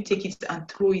 or do you take it and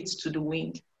throw it to the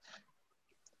wind?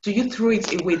 Do you throw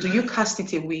it away? Do you cast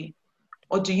it away?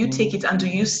 Or do you take it and do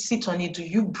you sit on it? Do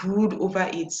you brood over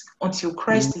it until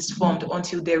Christ is formed,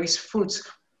 until there is fruit,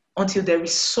 until there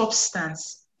is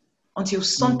substance, until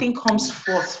something comes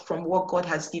forth from what God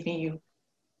has given you?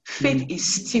 Faith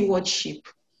is stewardship.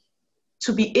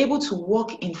 To be able to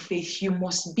walk in faith, you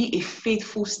must be a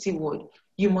faithful steward.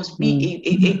 You must be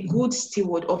a good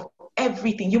steward of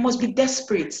everything. You must be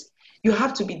desperate. You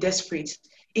have to be desperate.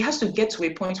 It has to get to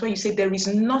a point where you say, there is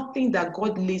nothing that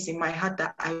God lays in my heart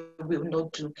that I will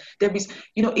not do. There is,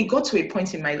 it got to a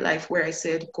point in my life where I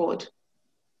said, God,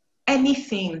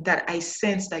 anything that I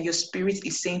sense that your spirit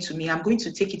is saying to me, I'm going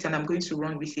to take it and I'm going to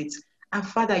run with it. And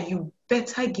Father, you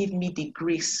better give me the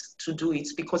grace to do it,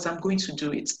 because I'm going to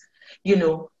do it.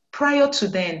 Prior to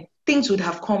then, things would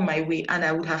have come my way and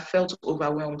I would have felt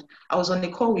overwhelmed. I was on a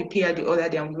call with Pia the other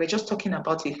day and we were just talking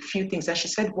about a few things. And she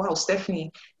said, wow,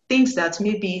 Stephanie, things that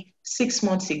maybe 6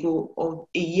 months ago or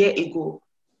a year ago,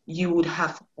 you would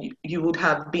have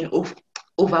been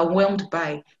overwhelmed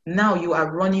by. Now you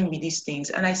are running with these things.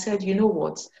 And I said, you know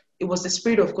what? It was the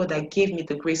Spirit of God that gave me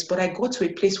the grace, but I got to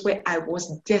a place where I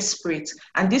was desperate.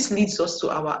 And this leads us to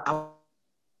our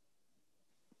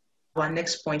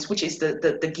next point, which is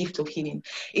the gift of healing.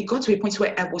 It got to a point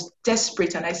where I was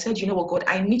desperate and I said, you know what, God,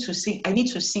 I need to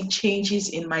see changes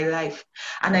in my life.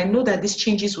 And I know that these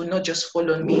changes will not just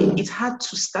fall on me. It had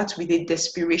to start with a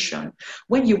desperation.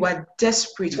 When you are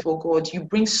desperate for God, you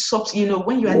bring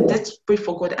when you are desperate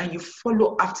for God and you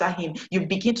follow after him, you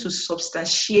begin to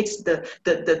substantiate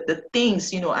the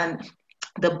things, and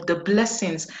the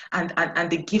blessings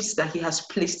and the gifts that he has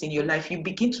placed in your life. You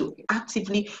begin to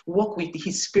actively walk with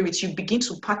his spirit. You begin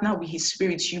to partner with his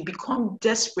spirit. You become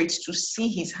desperate to see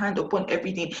his hand upon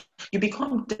everything. You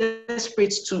become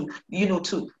desperate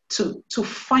to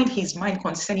find his mind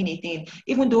concerning anything.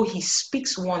 Even though he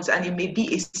speaks once and it may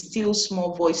be a still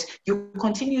small voice, you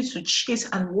continue to chase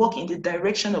and walk in the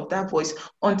direction of that voice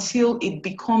until it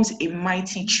becomes a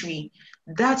mighty tree.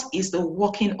 That is the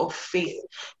walking of faith.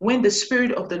 When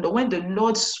the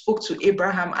Lord spoke to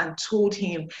Abraham and told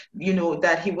him,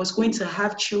 that he was going to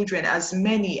have children as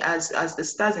many as the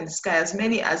stars in the sky, as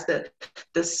many as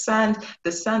the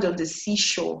sand on the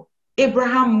seashore,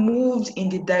 Abraham moved in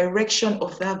the direction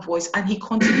of that voice and he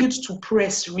continued to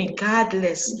press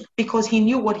regardless, because he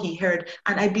knew what he heard.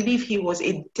 And I believe he was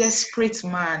a desperate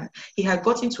man. He had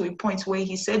gotten to a point where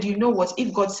he said, you know what,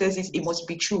 if God says it must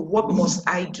be true. What must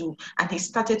I do? And he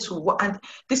started to walk. And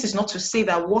this is not to say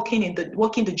that walking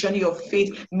the journey of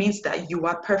faith means that you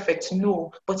are perfect.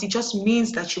 No, but it just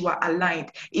means that you are aligned.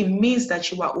 It means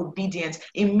that you are obedient.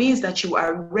 It means that you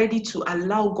are ready to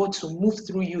allow God to move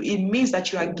through you. It means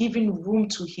that you are giving room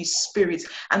to his spirit.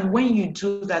 And when you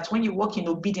do that, when you walk in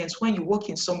obedience, when you walk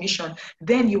in submission,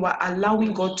 then you are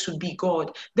allowing God to be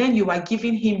God. Then you are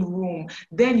giving him room.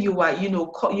 Then you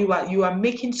are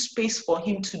making space for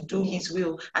him to do his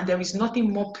will. And there is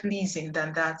nothing more pleasing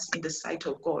than that in the sight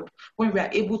of God. When we are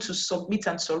able to submit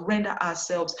and surrender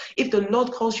ourselves. If the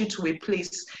Lord calls you to a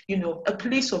place, a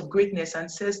place of greatness, and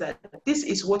says that this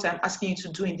is what I'm asking you to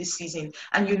do in this season,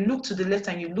 and you look to the left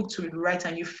and you look to the right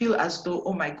and you feel as though,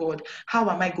 oh my God, how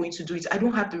am I going to do it? I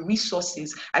don't have the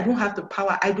resources. I don't have the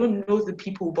power. I don't know the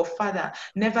people. But Father,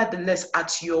 nevertheless,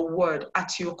 at your word,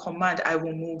 at your command, I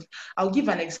will move. I'll give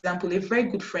an example. A very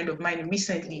good friend of mine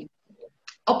recently,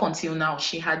 up until now,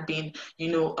 she had been,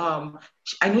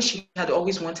 I know she had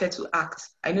always wanted to act.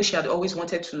 I know she had always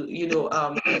wanted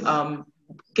to,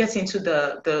 get into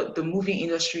the movie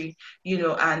industry,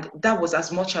 and that was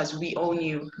as much as we all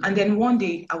knew. And then one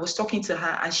day I was talking to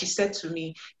her and she said to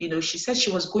me, she said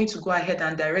she was going to go ahead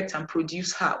and direct and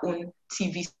produce her own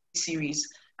TV series.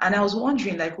 And I was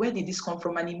wondering, like, where did this come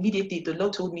from? And immediately the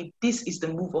Lord told me, this is the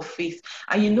move of faith.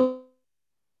 And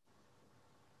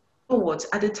what,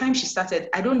 at the time she started,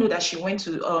 I don't know that she went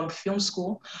to film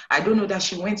school. I don't know that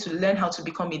she went to learn how to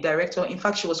become a director. In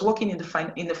fact, she was working in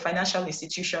the financial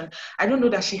institution. I don't know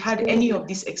that she had any of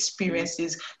these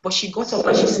experiences, but she got up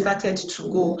and she started to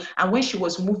go. And when she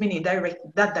was moving in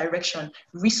that direction,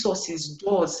 resources,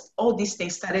 doors, all these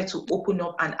things started to open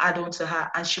up and add on to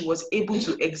her, and she was able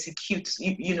to execute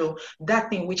that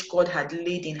thing which God had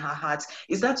laid in her heart.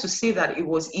 Is that to say that it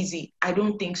was easy? I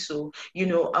don't think so.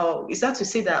 Is that to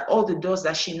say that all the doors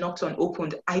that she knocked on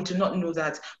opened? I do not know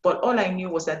that. But all I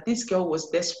knew was that this girl was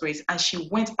desperate and she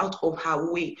went out of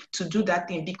her way to do that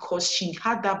thing because she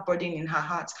had that burden in her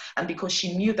heart and because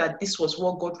she knew that this was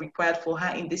what God required for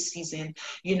her in this season,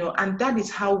 and that is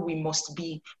how we must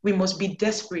be. We must be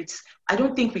desperate. I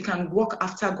don't think we can walk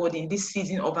after God in this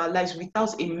season of our lives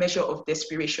without a measure of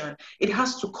desperation. It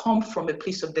has to come from a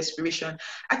place of desperation.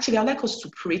 Actually, I'd like us to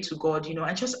pray to God,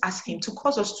 and just ask Him to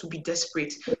cause us to be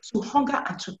desperate, to hunger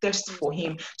and to thirst for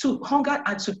Him, to hunger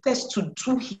and to thirst to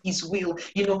do His will,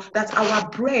 that our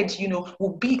bread,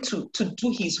 will be to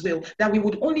do His will, that we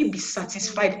would only be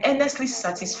satisfied, earnestly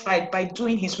satisfied by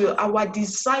doing His will. Our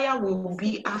desire will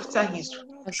be after His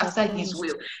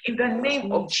will. In the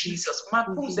name of Jesus, the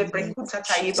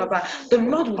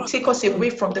Lord will take us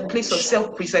away from the place of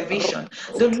self-preservation.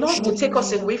 The Lord will take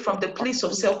us away from the place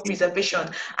of self-preservation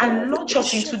and launch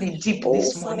us into the deep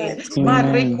this morning.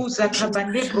 Amen.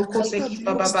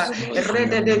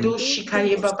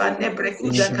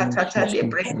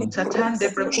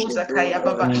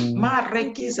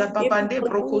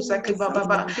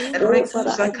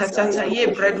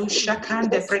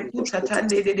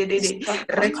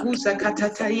 Rekuza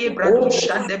katata ye bradu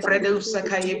shande bredu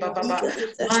sakaye baba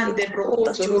mande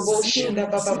brokoto robo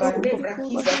shinda baba ne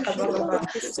brakiza kababa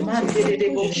mande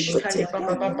de bo shikaya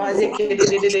baba leke de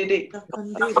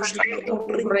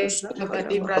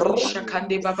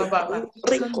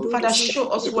Father, show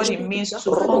us what it means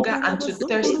to hunger and to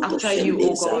thirst after you,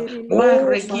 O God. In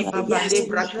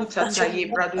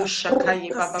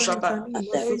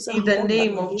the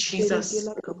name of Jesus.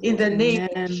 In the name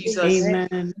of Jesus.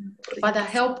 Amen. Father,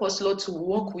 help us, Lord, to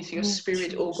walk with your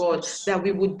spirit, oh God, that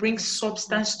we would bring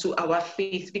substance to our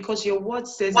faith, because your word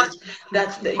says it,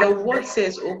 that your word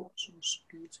says, oh,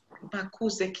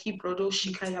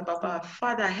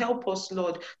 Father, help us,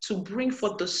 Lord, to bring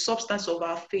forth the substance of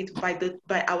our faith by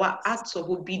our acts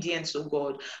of obedience, oh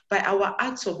God. By our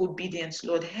acts of obedience,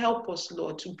 Lord, help us,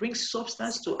 Lord, to bring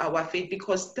substance to our faith,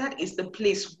 because that is the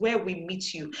place where we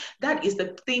meet you. That is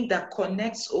the thing that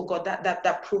connects, oh God,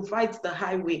 that provides the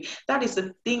highway. That is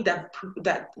the thing that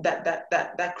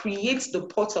creates the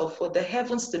portal for the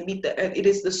heavens to meet the earth. It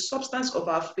is the substance of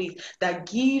our faith that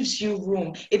gives you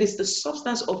room. It is the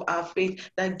substance of our faith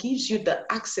that gives you the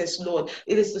access, Lord.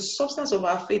 It is the substance of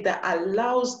our faith that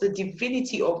allows the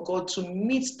divinity of God to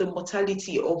meet the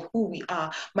mortality of who we are.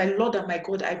 My Lord and my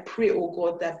God, I pray, oh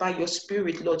God, that by your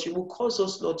spirit, Lord, you will cause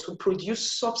us, Lord, to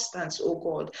produce substance, oh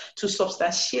God, to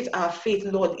substantiate our faith,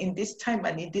 Lord, in this time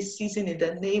and in this season, in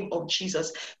the name of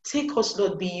Jesus. Take us,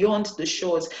 Lord, beyond the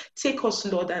shores. Take us,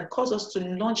 Lord, and cause us to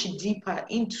launch deeper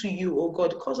into you, oh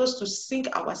God. Cause us to sink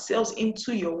ourselves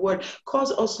into your word.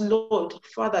 Cause us, Lord,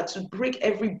 Father, to break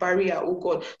every barrier, oh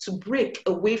God, to break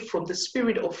away from the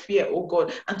spirit of fear, oh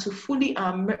God, and to fully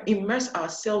immerse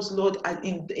ourselves, Lord,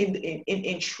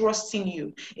 in trusting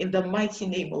you, in the mighty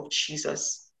name of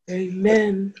Jesus.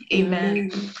 Amen. Amen.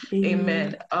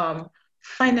 Amen.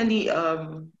 Finally,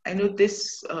 I know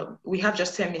this, we have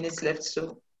just 10 minutes left,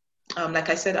 so like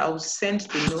I said, I'll send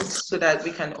the notes so that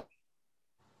we can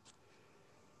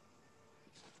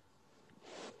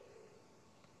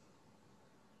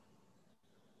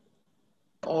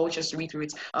all just read through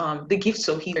it. The gifts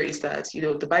of healer is that,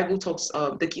 the Bible talks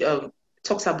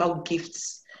about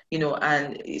gifts,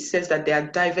 and it says that there are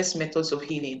diverse methods of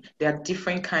healing. There are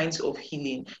different kinds of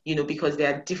healing, because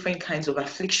there are different kinds of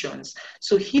afflictions.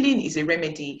 So healing is a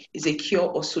remedy, is a cure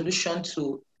or solution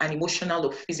to an emotional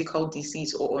or physical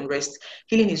disease or unrest.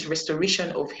 Healing is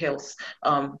restoration of health,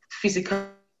 physical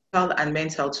and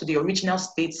mental, to the original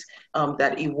state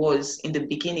that it was in the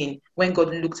beginning, when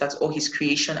God looked at all his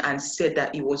creation and said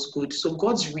that it was good. So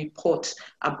God's report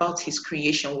about his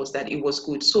creation was that it was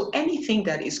good. So anything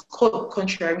that is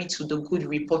contrary to the good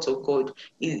report of God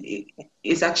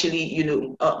is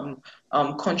actually,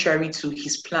 contrary to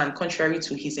his plan, contrary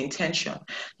to his intention.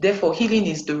 Therefore, healing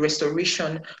is the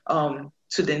restoration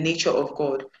to the nature of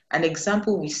God. An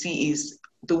example we see is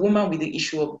the woman with the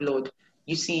issue of blood.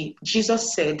 You see,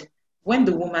 Jesus said, when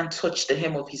the woman touched the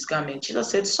hem of his garment, Jesus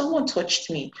said, someone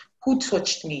touched me. Who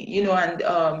touched me?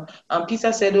 And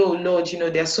Peter said, oh Lord,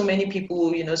 there are so many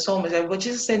people, someone was like, but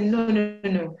Jesus said,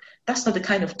 no. That's not the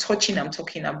kind of touching I'm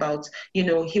talking about.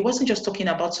 He wasn't just talking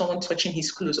about someone touching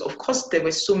his clothes. Of course, there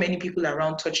were so many people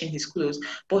around touching his clothes,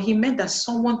 but he meant that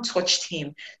someone touched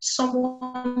him.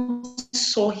 Someone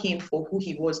saw him for who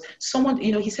he was. Someone,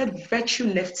 he said,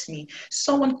 virtue left me.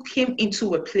 Someone came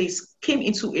into a place, came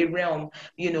into a realm,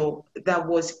 that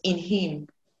was in him.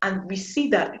 And we see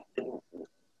that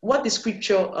what the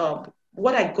scripture,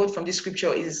 what I got from this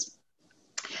scripture is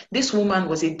this woman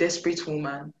was a desperate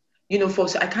woman.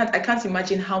 I can't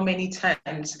imagine how many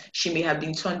times she may have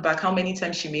been turned back, how many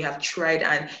times she may have tried,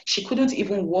 and she couldn't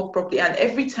even walk properly. And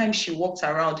every time she walked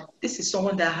around, this is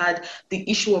someone that had the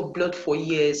issue of blood for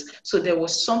years. So there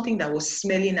was something that was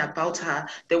smelling about her.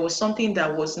 There was something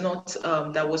that was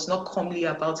not comely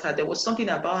about her. There was something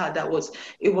about her that was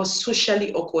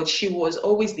socially awkward. She was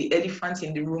always the elephant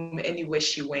in the room anywhere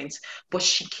she went. But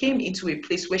she came into a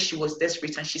place where she was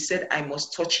desperate, and she said, I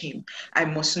must touch him. I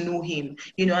must know him.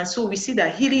 And so we see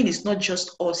that healing is not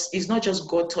just us, it's not just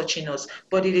God touching us,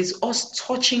 but it is us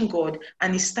touching God,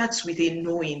 and it starts with a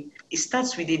knowing. It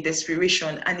starts with a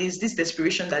desperation, and it's this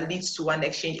desperation that leads to an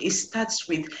exchange. It starts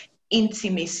with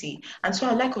intimacy. And so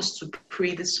I'd like us to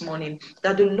pray this morning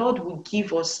that the Lord will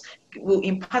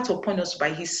impart upon us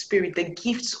by his Spirit the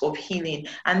gifts of healing.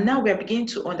 And now we are beginning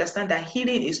to understand that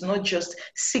healing is not just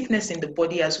sickness in the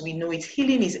body as we know it.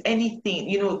 Healing is anything,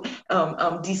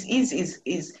 disease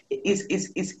is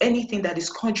anything that is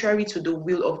contrary to the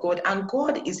will of God. And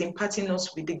God is imparting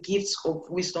us with the gifts of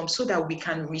wisdom so that we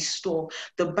can restore.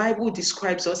 The Bible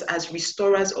describes us as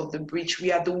restorers of the breach.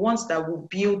 We are the ones that will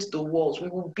build the walls. We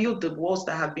will build the walls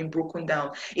that have been broken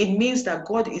down. It means that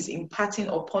God is imparting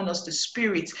upon us the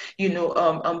Spirit,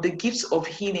 the gifts of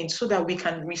healing so that we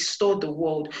can restore the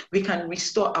world. We can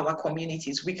restore our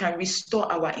communities. We can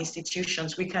restore our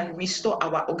institutions. We can restore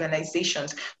our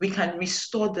organizations. We can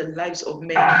restore the lives of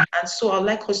men. And so I'd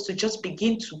like us to just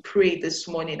begin to pray this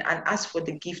morning and ask for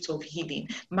the gift of healing.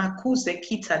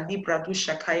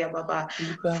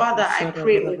 Father, I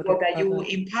pray, oh God, that you will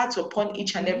impart upon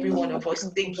each and every one of us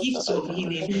the gifts of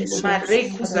healing.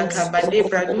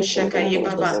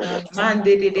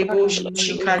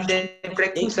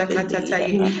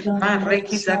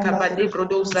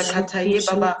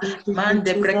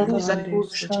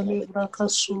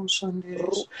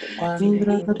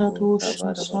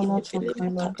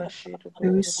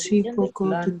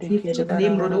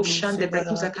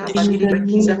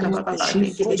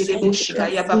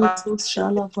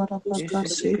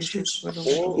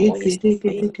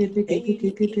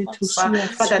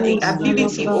 We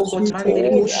receive, oh God,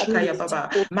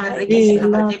 the gift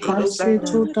of healing.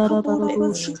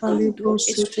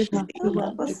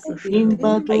 In the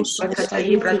name of Jesus, Father,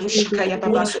 the ability,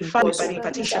 oh God, by the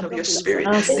impartation of your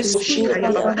Spirit, this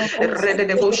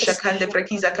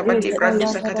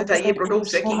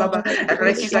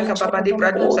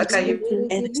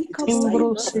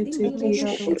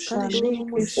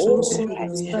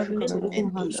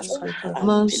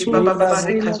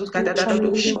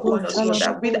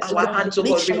with our hands, oh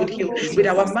God, we would heal. With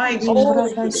our minds, oh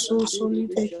God, in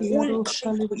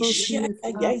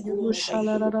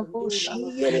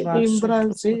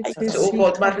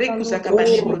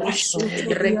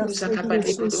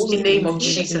the name of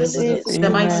Jesus, in the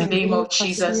mighty name of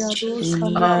Jesus.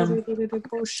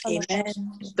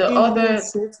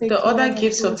 The other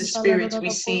gifts of the Spirit we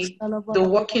see the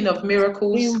working of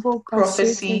miracles,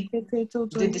 prophecy,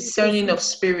 the discerning of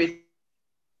spirits,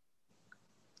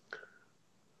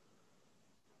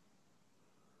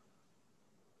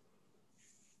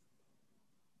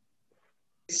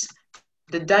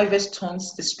 the diverse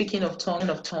tongues, the speaking of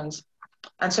tongues.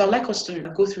 And so I'd like us to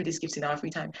go through these gifts in our free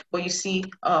time. But you see,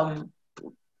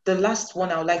 the last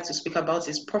one I would like to speak about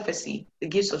is prophecy, the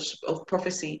gifts of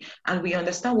prophecy. And we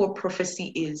understand what prophecy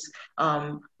is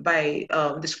by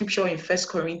the scripture in 1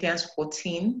 Corinthians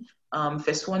 14,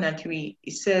 verse 1 and 3.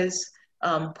 It says,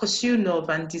 pursue love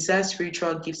and desire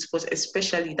spiritual gifts, but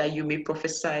especially that you may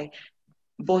prophesy.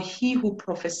 But he who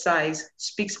prophesies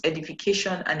speaks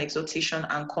edification and exhortation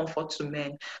and comfort to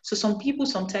men. So some people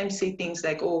sometimes say things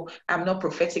like, oh, I'm not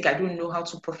prophetic, I don't know how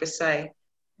to prophesy.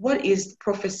 What is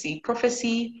prophecy?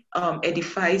 Prophecy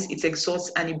edifies, it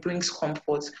exhorts, and it brings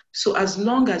comfort. So as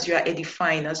long as you are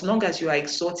edifying, as long as you are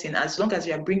exhorting, as long as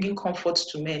you are bringing comfort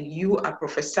to men, you are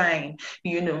prophesying,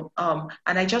 and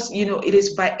I just, it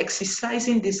is by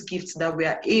exercising these gifts that we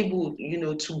are able,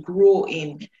 to grow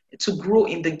in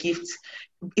the gift.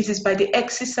 It is by the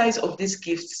exercise of these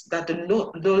gifts that the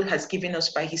Lord has given us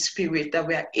by his Spirit that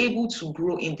we are able to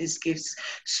grow in these gifts.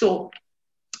 So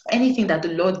anything that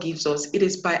the Lord gives us, it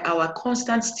is by our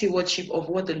constant stewardship of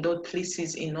what the Lord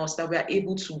places in us that we are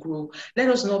able to grow. Let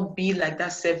us not be like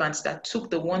that servant that took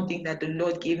the one thing that the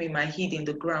Lord gave him and hid in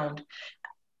the ground.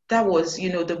 That was,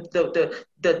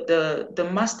 the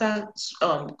master.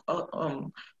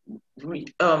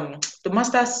 The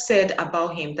master said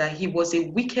about him that he was a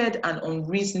wicked and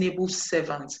unreasonable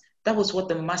servant. That was what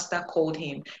the master called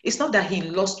him. It's not that he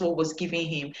lost what was given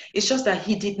him. It's just that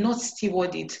he did not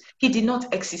steward it. He did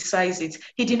not exercise it.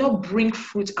 He did not bring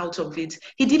fruit out of it.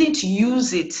 He didn't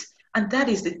use it. And that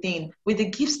is the thing, with the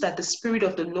gifts that the Spirit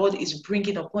of the Lord is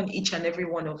bringing upon each and every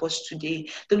one of us today.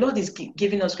 The Lord is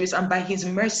giving us grace, and by His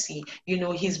mercy,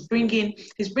 He's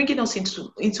bringing us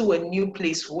into a new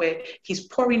place where He's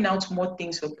pouring out more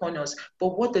things upon us.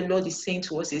 But what the Lord is saying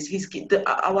to us is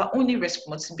our only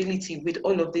responsibility with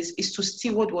all of this is to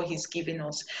steward what He's giving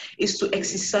us, is to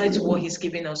exercise what He's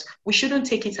giving us. We shouldn't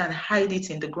take it and hide it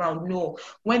in the ground. No,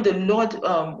 when a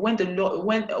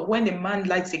man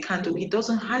lights a candle, he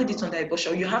doesn't hide it under a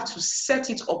bushel. You have to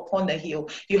set it upon a hill.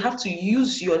 You have to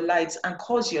use your lights and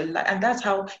cause your light, and that's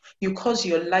how you cause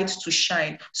your light to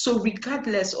shine. So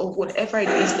regardless of whatever it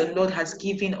is the Lord has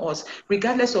given us,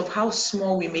 regardless of how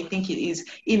small we may think it is,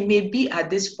 it may be at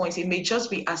this point, it may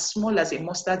just be as small as a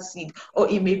mustard seed, or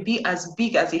it may be as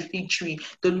big as a fig tree.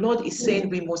 The Lord is saying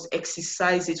we must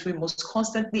exercise it. We must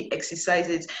constantly exercise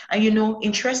it. And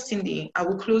interestingly, I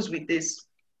will close with this.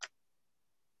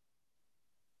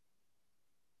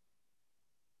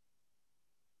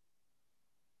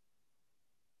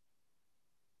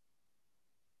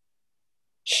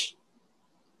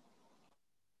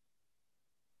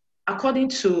 According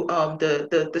to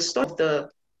the story of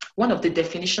one of the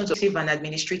definitions of an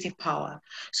administrative power.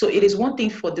 So it is one thing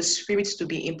for the Spirit to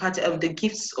be imparted, the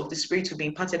gifts of the Spirit to be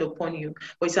imparted upon you,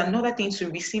 but it's another thing to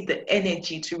receive the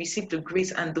energy, to receive the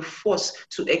grace and the force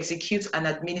to execute and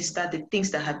administer the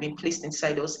things that have been placed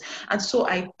inside us. And so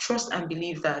I trust and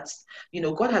believe that,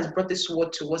 God has brought this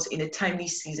word to us in a timely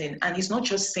season. And He's not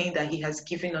just saying that He has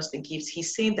given us the gifts.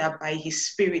 He's saying that by His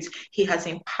Spirit, He has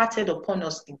imparted upon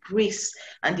us the grace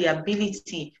and the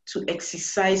ability to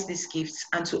exercise these gifts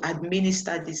and to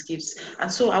administer these gifts.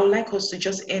 And so I would like us to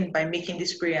just end by making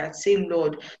this prayer and say,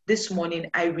 Lord, this morning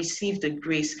I receive the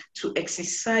grace to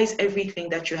exercise everything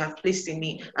that you have placed in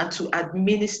me and to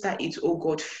administer it, oh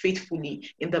God, faithfully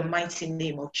in the mighty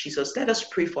name of Jesus. Let us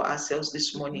pray for ourselves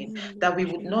this morning, that we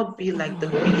would not be like the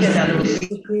wicked and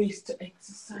the grace to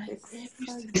exercise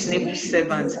reasonable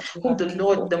servants whom the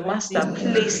Lord, the Master,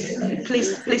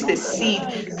 placed a seed,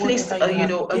 placed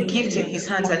a gift in his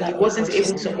hands, and he wasn't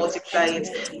able to multiply it.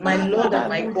 My Lord and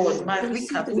my God,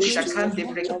 Marika Bushakande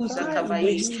Brekuza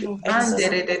Kabai, Mande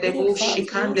de Debo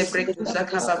Shikande Brekuza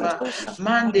Kababa,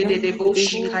 Mande de Debo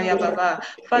Shikaya Baba.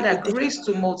 Father, grace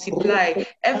to multiply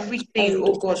everything,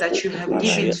 oh God, that you have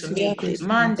given to me.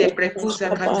 Mande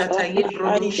Brekuza Katata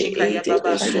Yebrodo Shikaya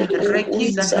Baba,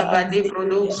 Rekiza Kabade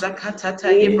Brodo Zakatata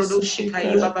Yebrodo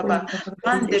Shikaya Baba,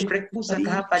 Mande Brekuza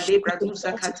Kabade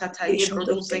Braduza Katata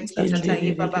Yebrodo Zekitata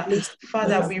Yebaba.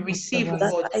 Father, we receive, oh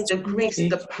God, the grace,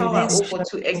 the power, oh God,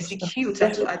 to execute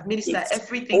and to administer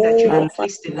everything that you have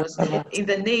placed in us in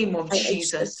the name of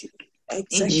Jesus.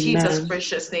 In Jesus'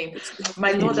 precious name,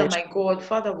 my Lord and my God,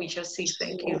 Father, we just say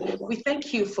thank you. We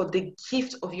thank you for the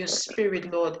gift of your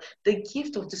Spirit, Lord, the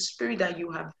gift of the Spirit that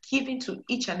you have given to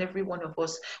each and every one of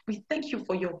us. We thank you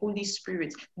for your Holy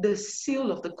Spirit, the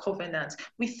seal of the covenant.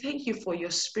 We thank you for your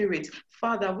Spirit,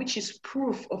 Father, which is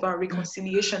proof of our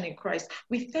reconciliation in Christ.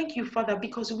 We thank you, Father,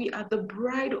 because we are the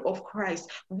bride of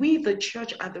Christ. We, the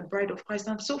church, are the bride of Christ.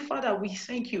 And so, Father, we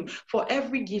thank you for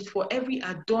every gift, for every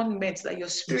adornment that your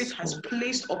Spirit has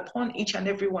placed upon each and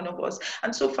every one of us.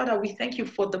 And so, Father, we thank you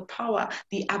for the power,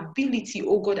 the ability,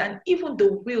 oh God, and even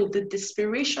the will, the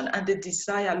desperation and the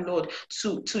desire, Lord,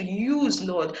 to use,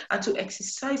 Lord, and to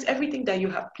exercise everything that you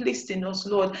have placed in us,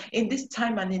 Lord, in this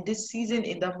time and in this season,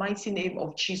 in the mighty name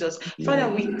of Jesus. Father,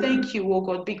 we thank you, oh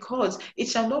God, because it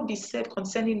shall not be said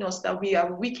concerning us that we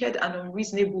are wicked and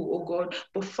unreasonable, oh God.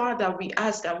 But Father, we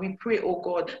ask and we pray, oh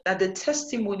God, that the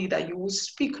testimony that you will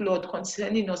speak, Lord,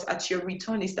 concerning us at your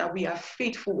return is that we are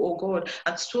faithful, oh God.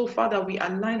 And so, Father, we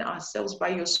align ourselves by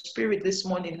your Spirit this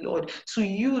morning, Lord, to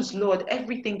use, Lord,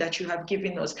 everything that you have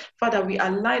given us. Father, we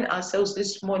align ourselves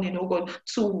this morning, oh God,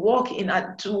 to walk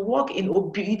in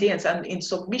obedience and in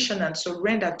submission and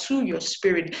surrender to your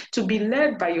Spirit, to be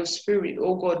led by your Spirit,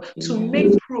 oh God, to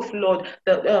make proof, Lord,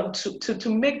 that to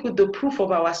make good the proof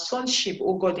of our sonship,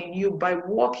 oh God, in you by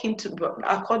walking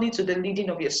according to the leading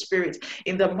of your Spirit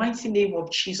in the mighty name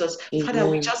of Jesus. Father,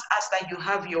 we just ask that you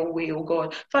have your way, oh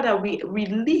God. Father, we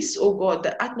release, oh God,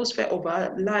 the atmosphere of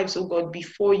our lives, oh God,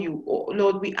 before you. Oh,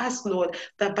 Lord, we ask, Lord,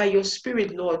 that by your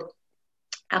Spirit, Lord,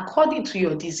 according to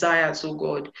your desires, oh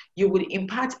God, you will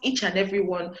impart each and every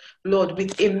one, Lord,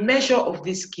 with a measure of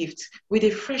this gift, with a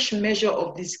fresh measure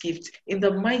of this gift, in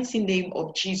the mighty name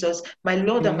of Jesus. My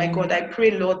Lord and my God, I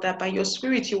pray, Lord, that by your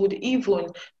Spirit, you would even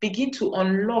begin to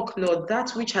unlock, Lord,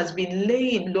 that which has been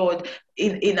laying, Lord,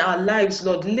 in our lives,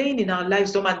 Lord, laying in our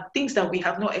lives, Lord, and things that we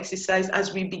have not exercised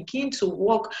as we begin to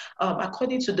walk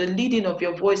according to the leading of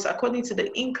your voice, according to the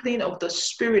inkling of the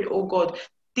Spirit, oh God.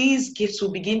 these gifts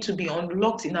will begin to be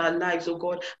unlocked in our lives, oh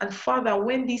God. And Father,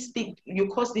 when these things, you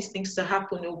cause these things to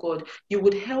happen, oh God, you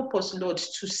would help us, Lord,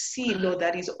 to see, Lord,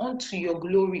 that is unto your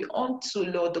glory, unto,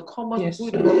 Lord, the common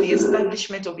good of the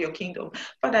establishment of your kingdom.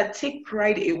 Father, take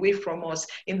pride away from us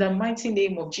in the mighty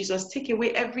name of Jesus. Take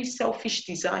away every selfish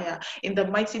desire in the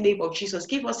mighty name of Jesus.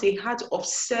 Give us a heart of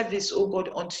service, oh God,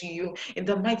 unto you in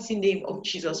the mighty name of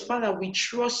Jesus. Father, we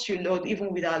trust you, Lord,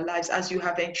 even with our lives, as you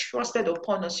have entrusted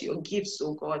upon us your gifts,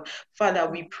 oh God. Father,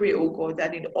 we pray, oh God,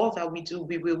 that in all that we do,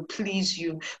 we will please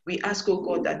you. We ask, oh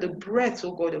God, that the breath,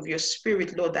 oh God, of your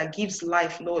spirit, Lord, that gives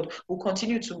life, Lord, will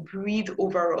continue to breathe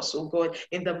over us, oh God,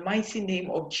 in the mighty name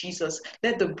of Jesus.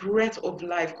 Let the breath of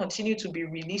life continue to be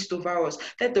released over us.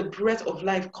 Let the breath of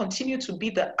life continue to be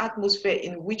the atmosphere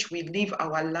in which we live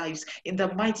our lives, in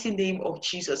the mighty name of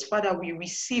Jesus. Father, we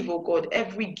receive, oh God,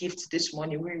 every gift this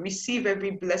morning. We receive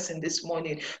every blessing this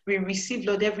morning. We receive,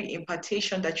 Lord, every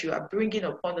impartation that you are bringing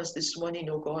upon us this morning,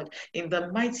 oh God. In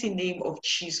the mighty name of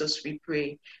Jesus, we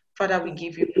pray. Father, we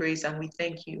give you praise and we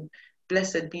thank you.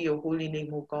 Blessed be your holy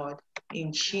name, O God.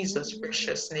 In Jesus'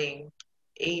 precious name.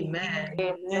 Amen.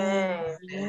 Amen.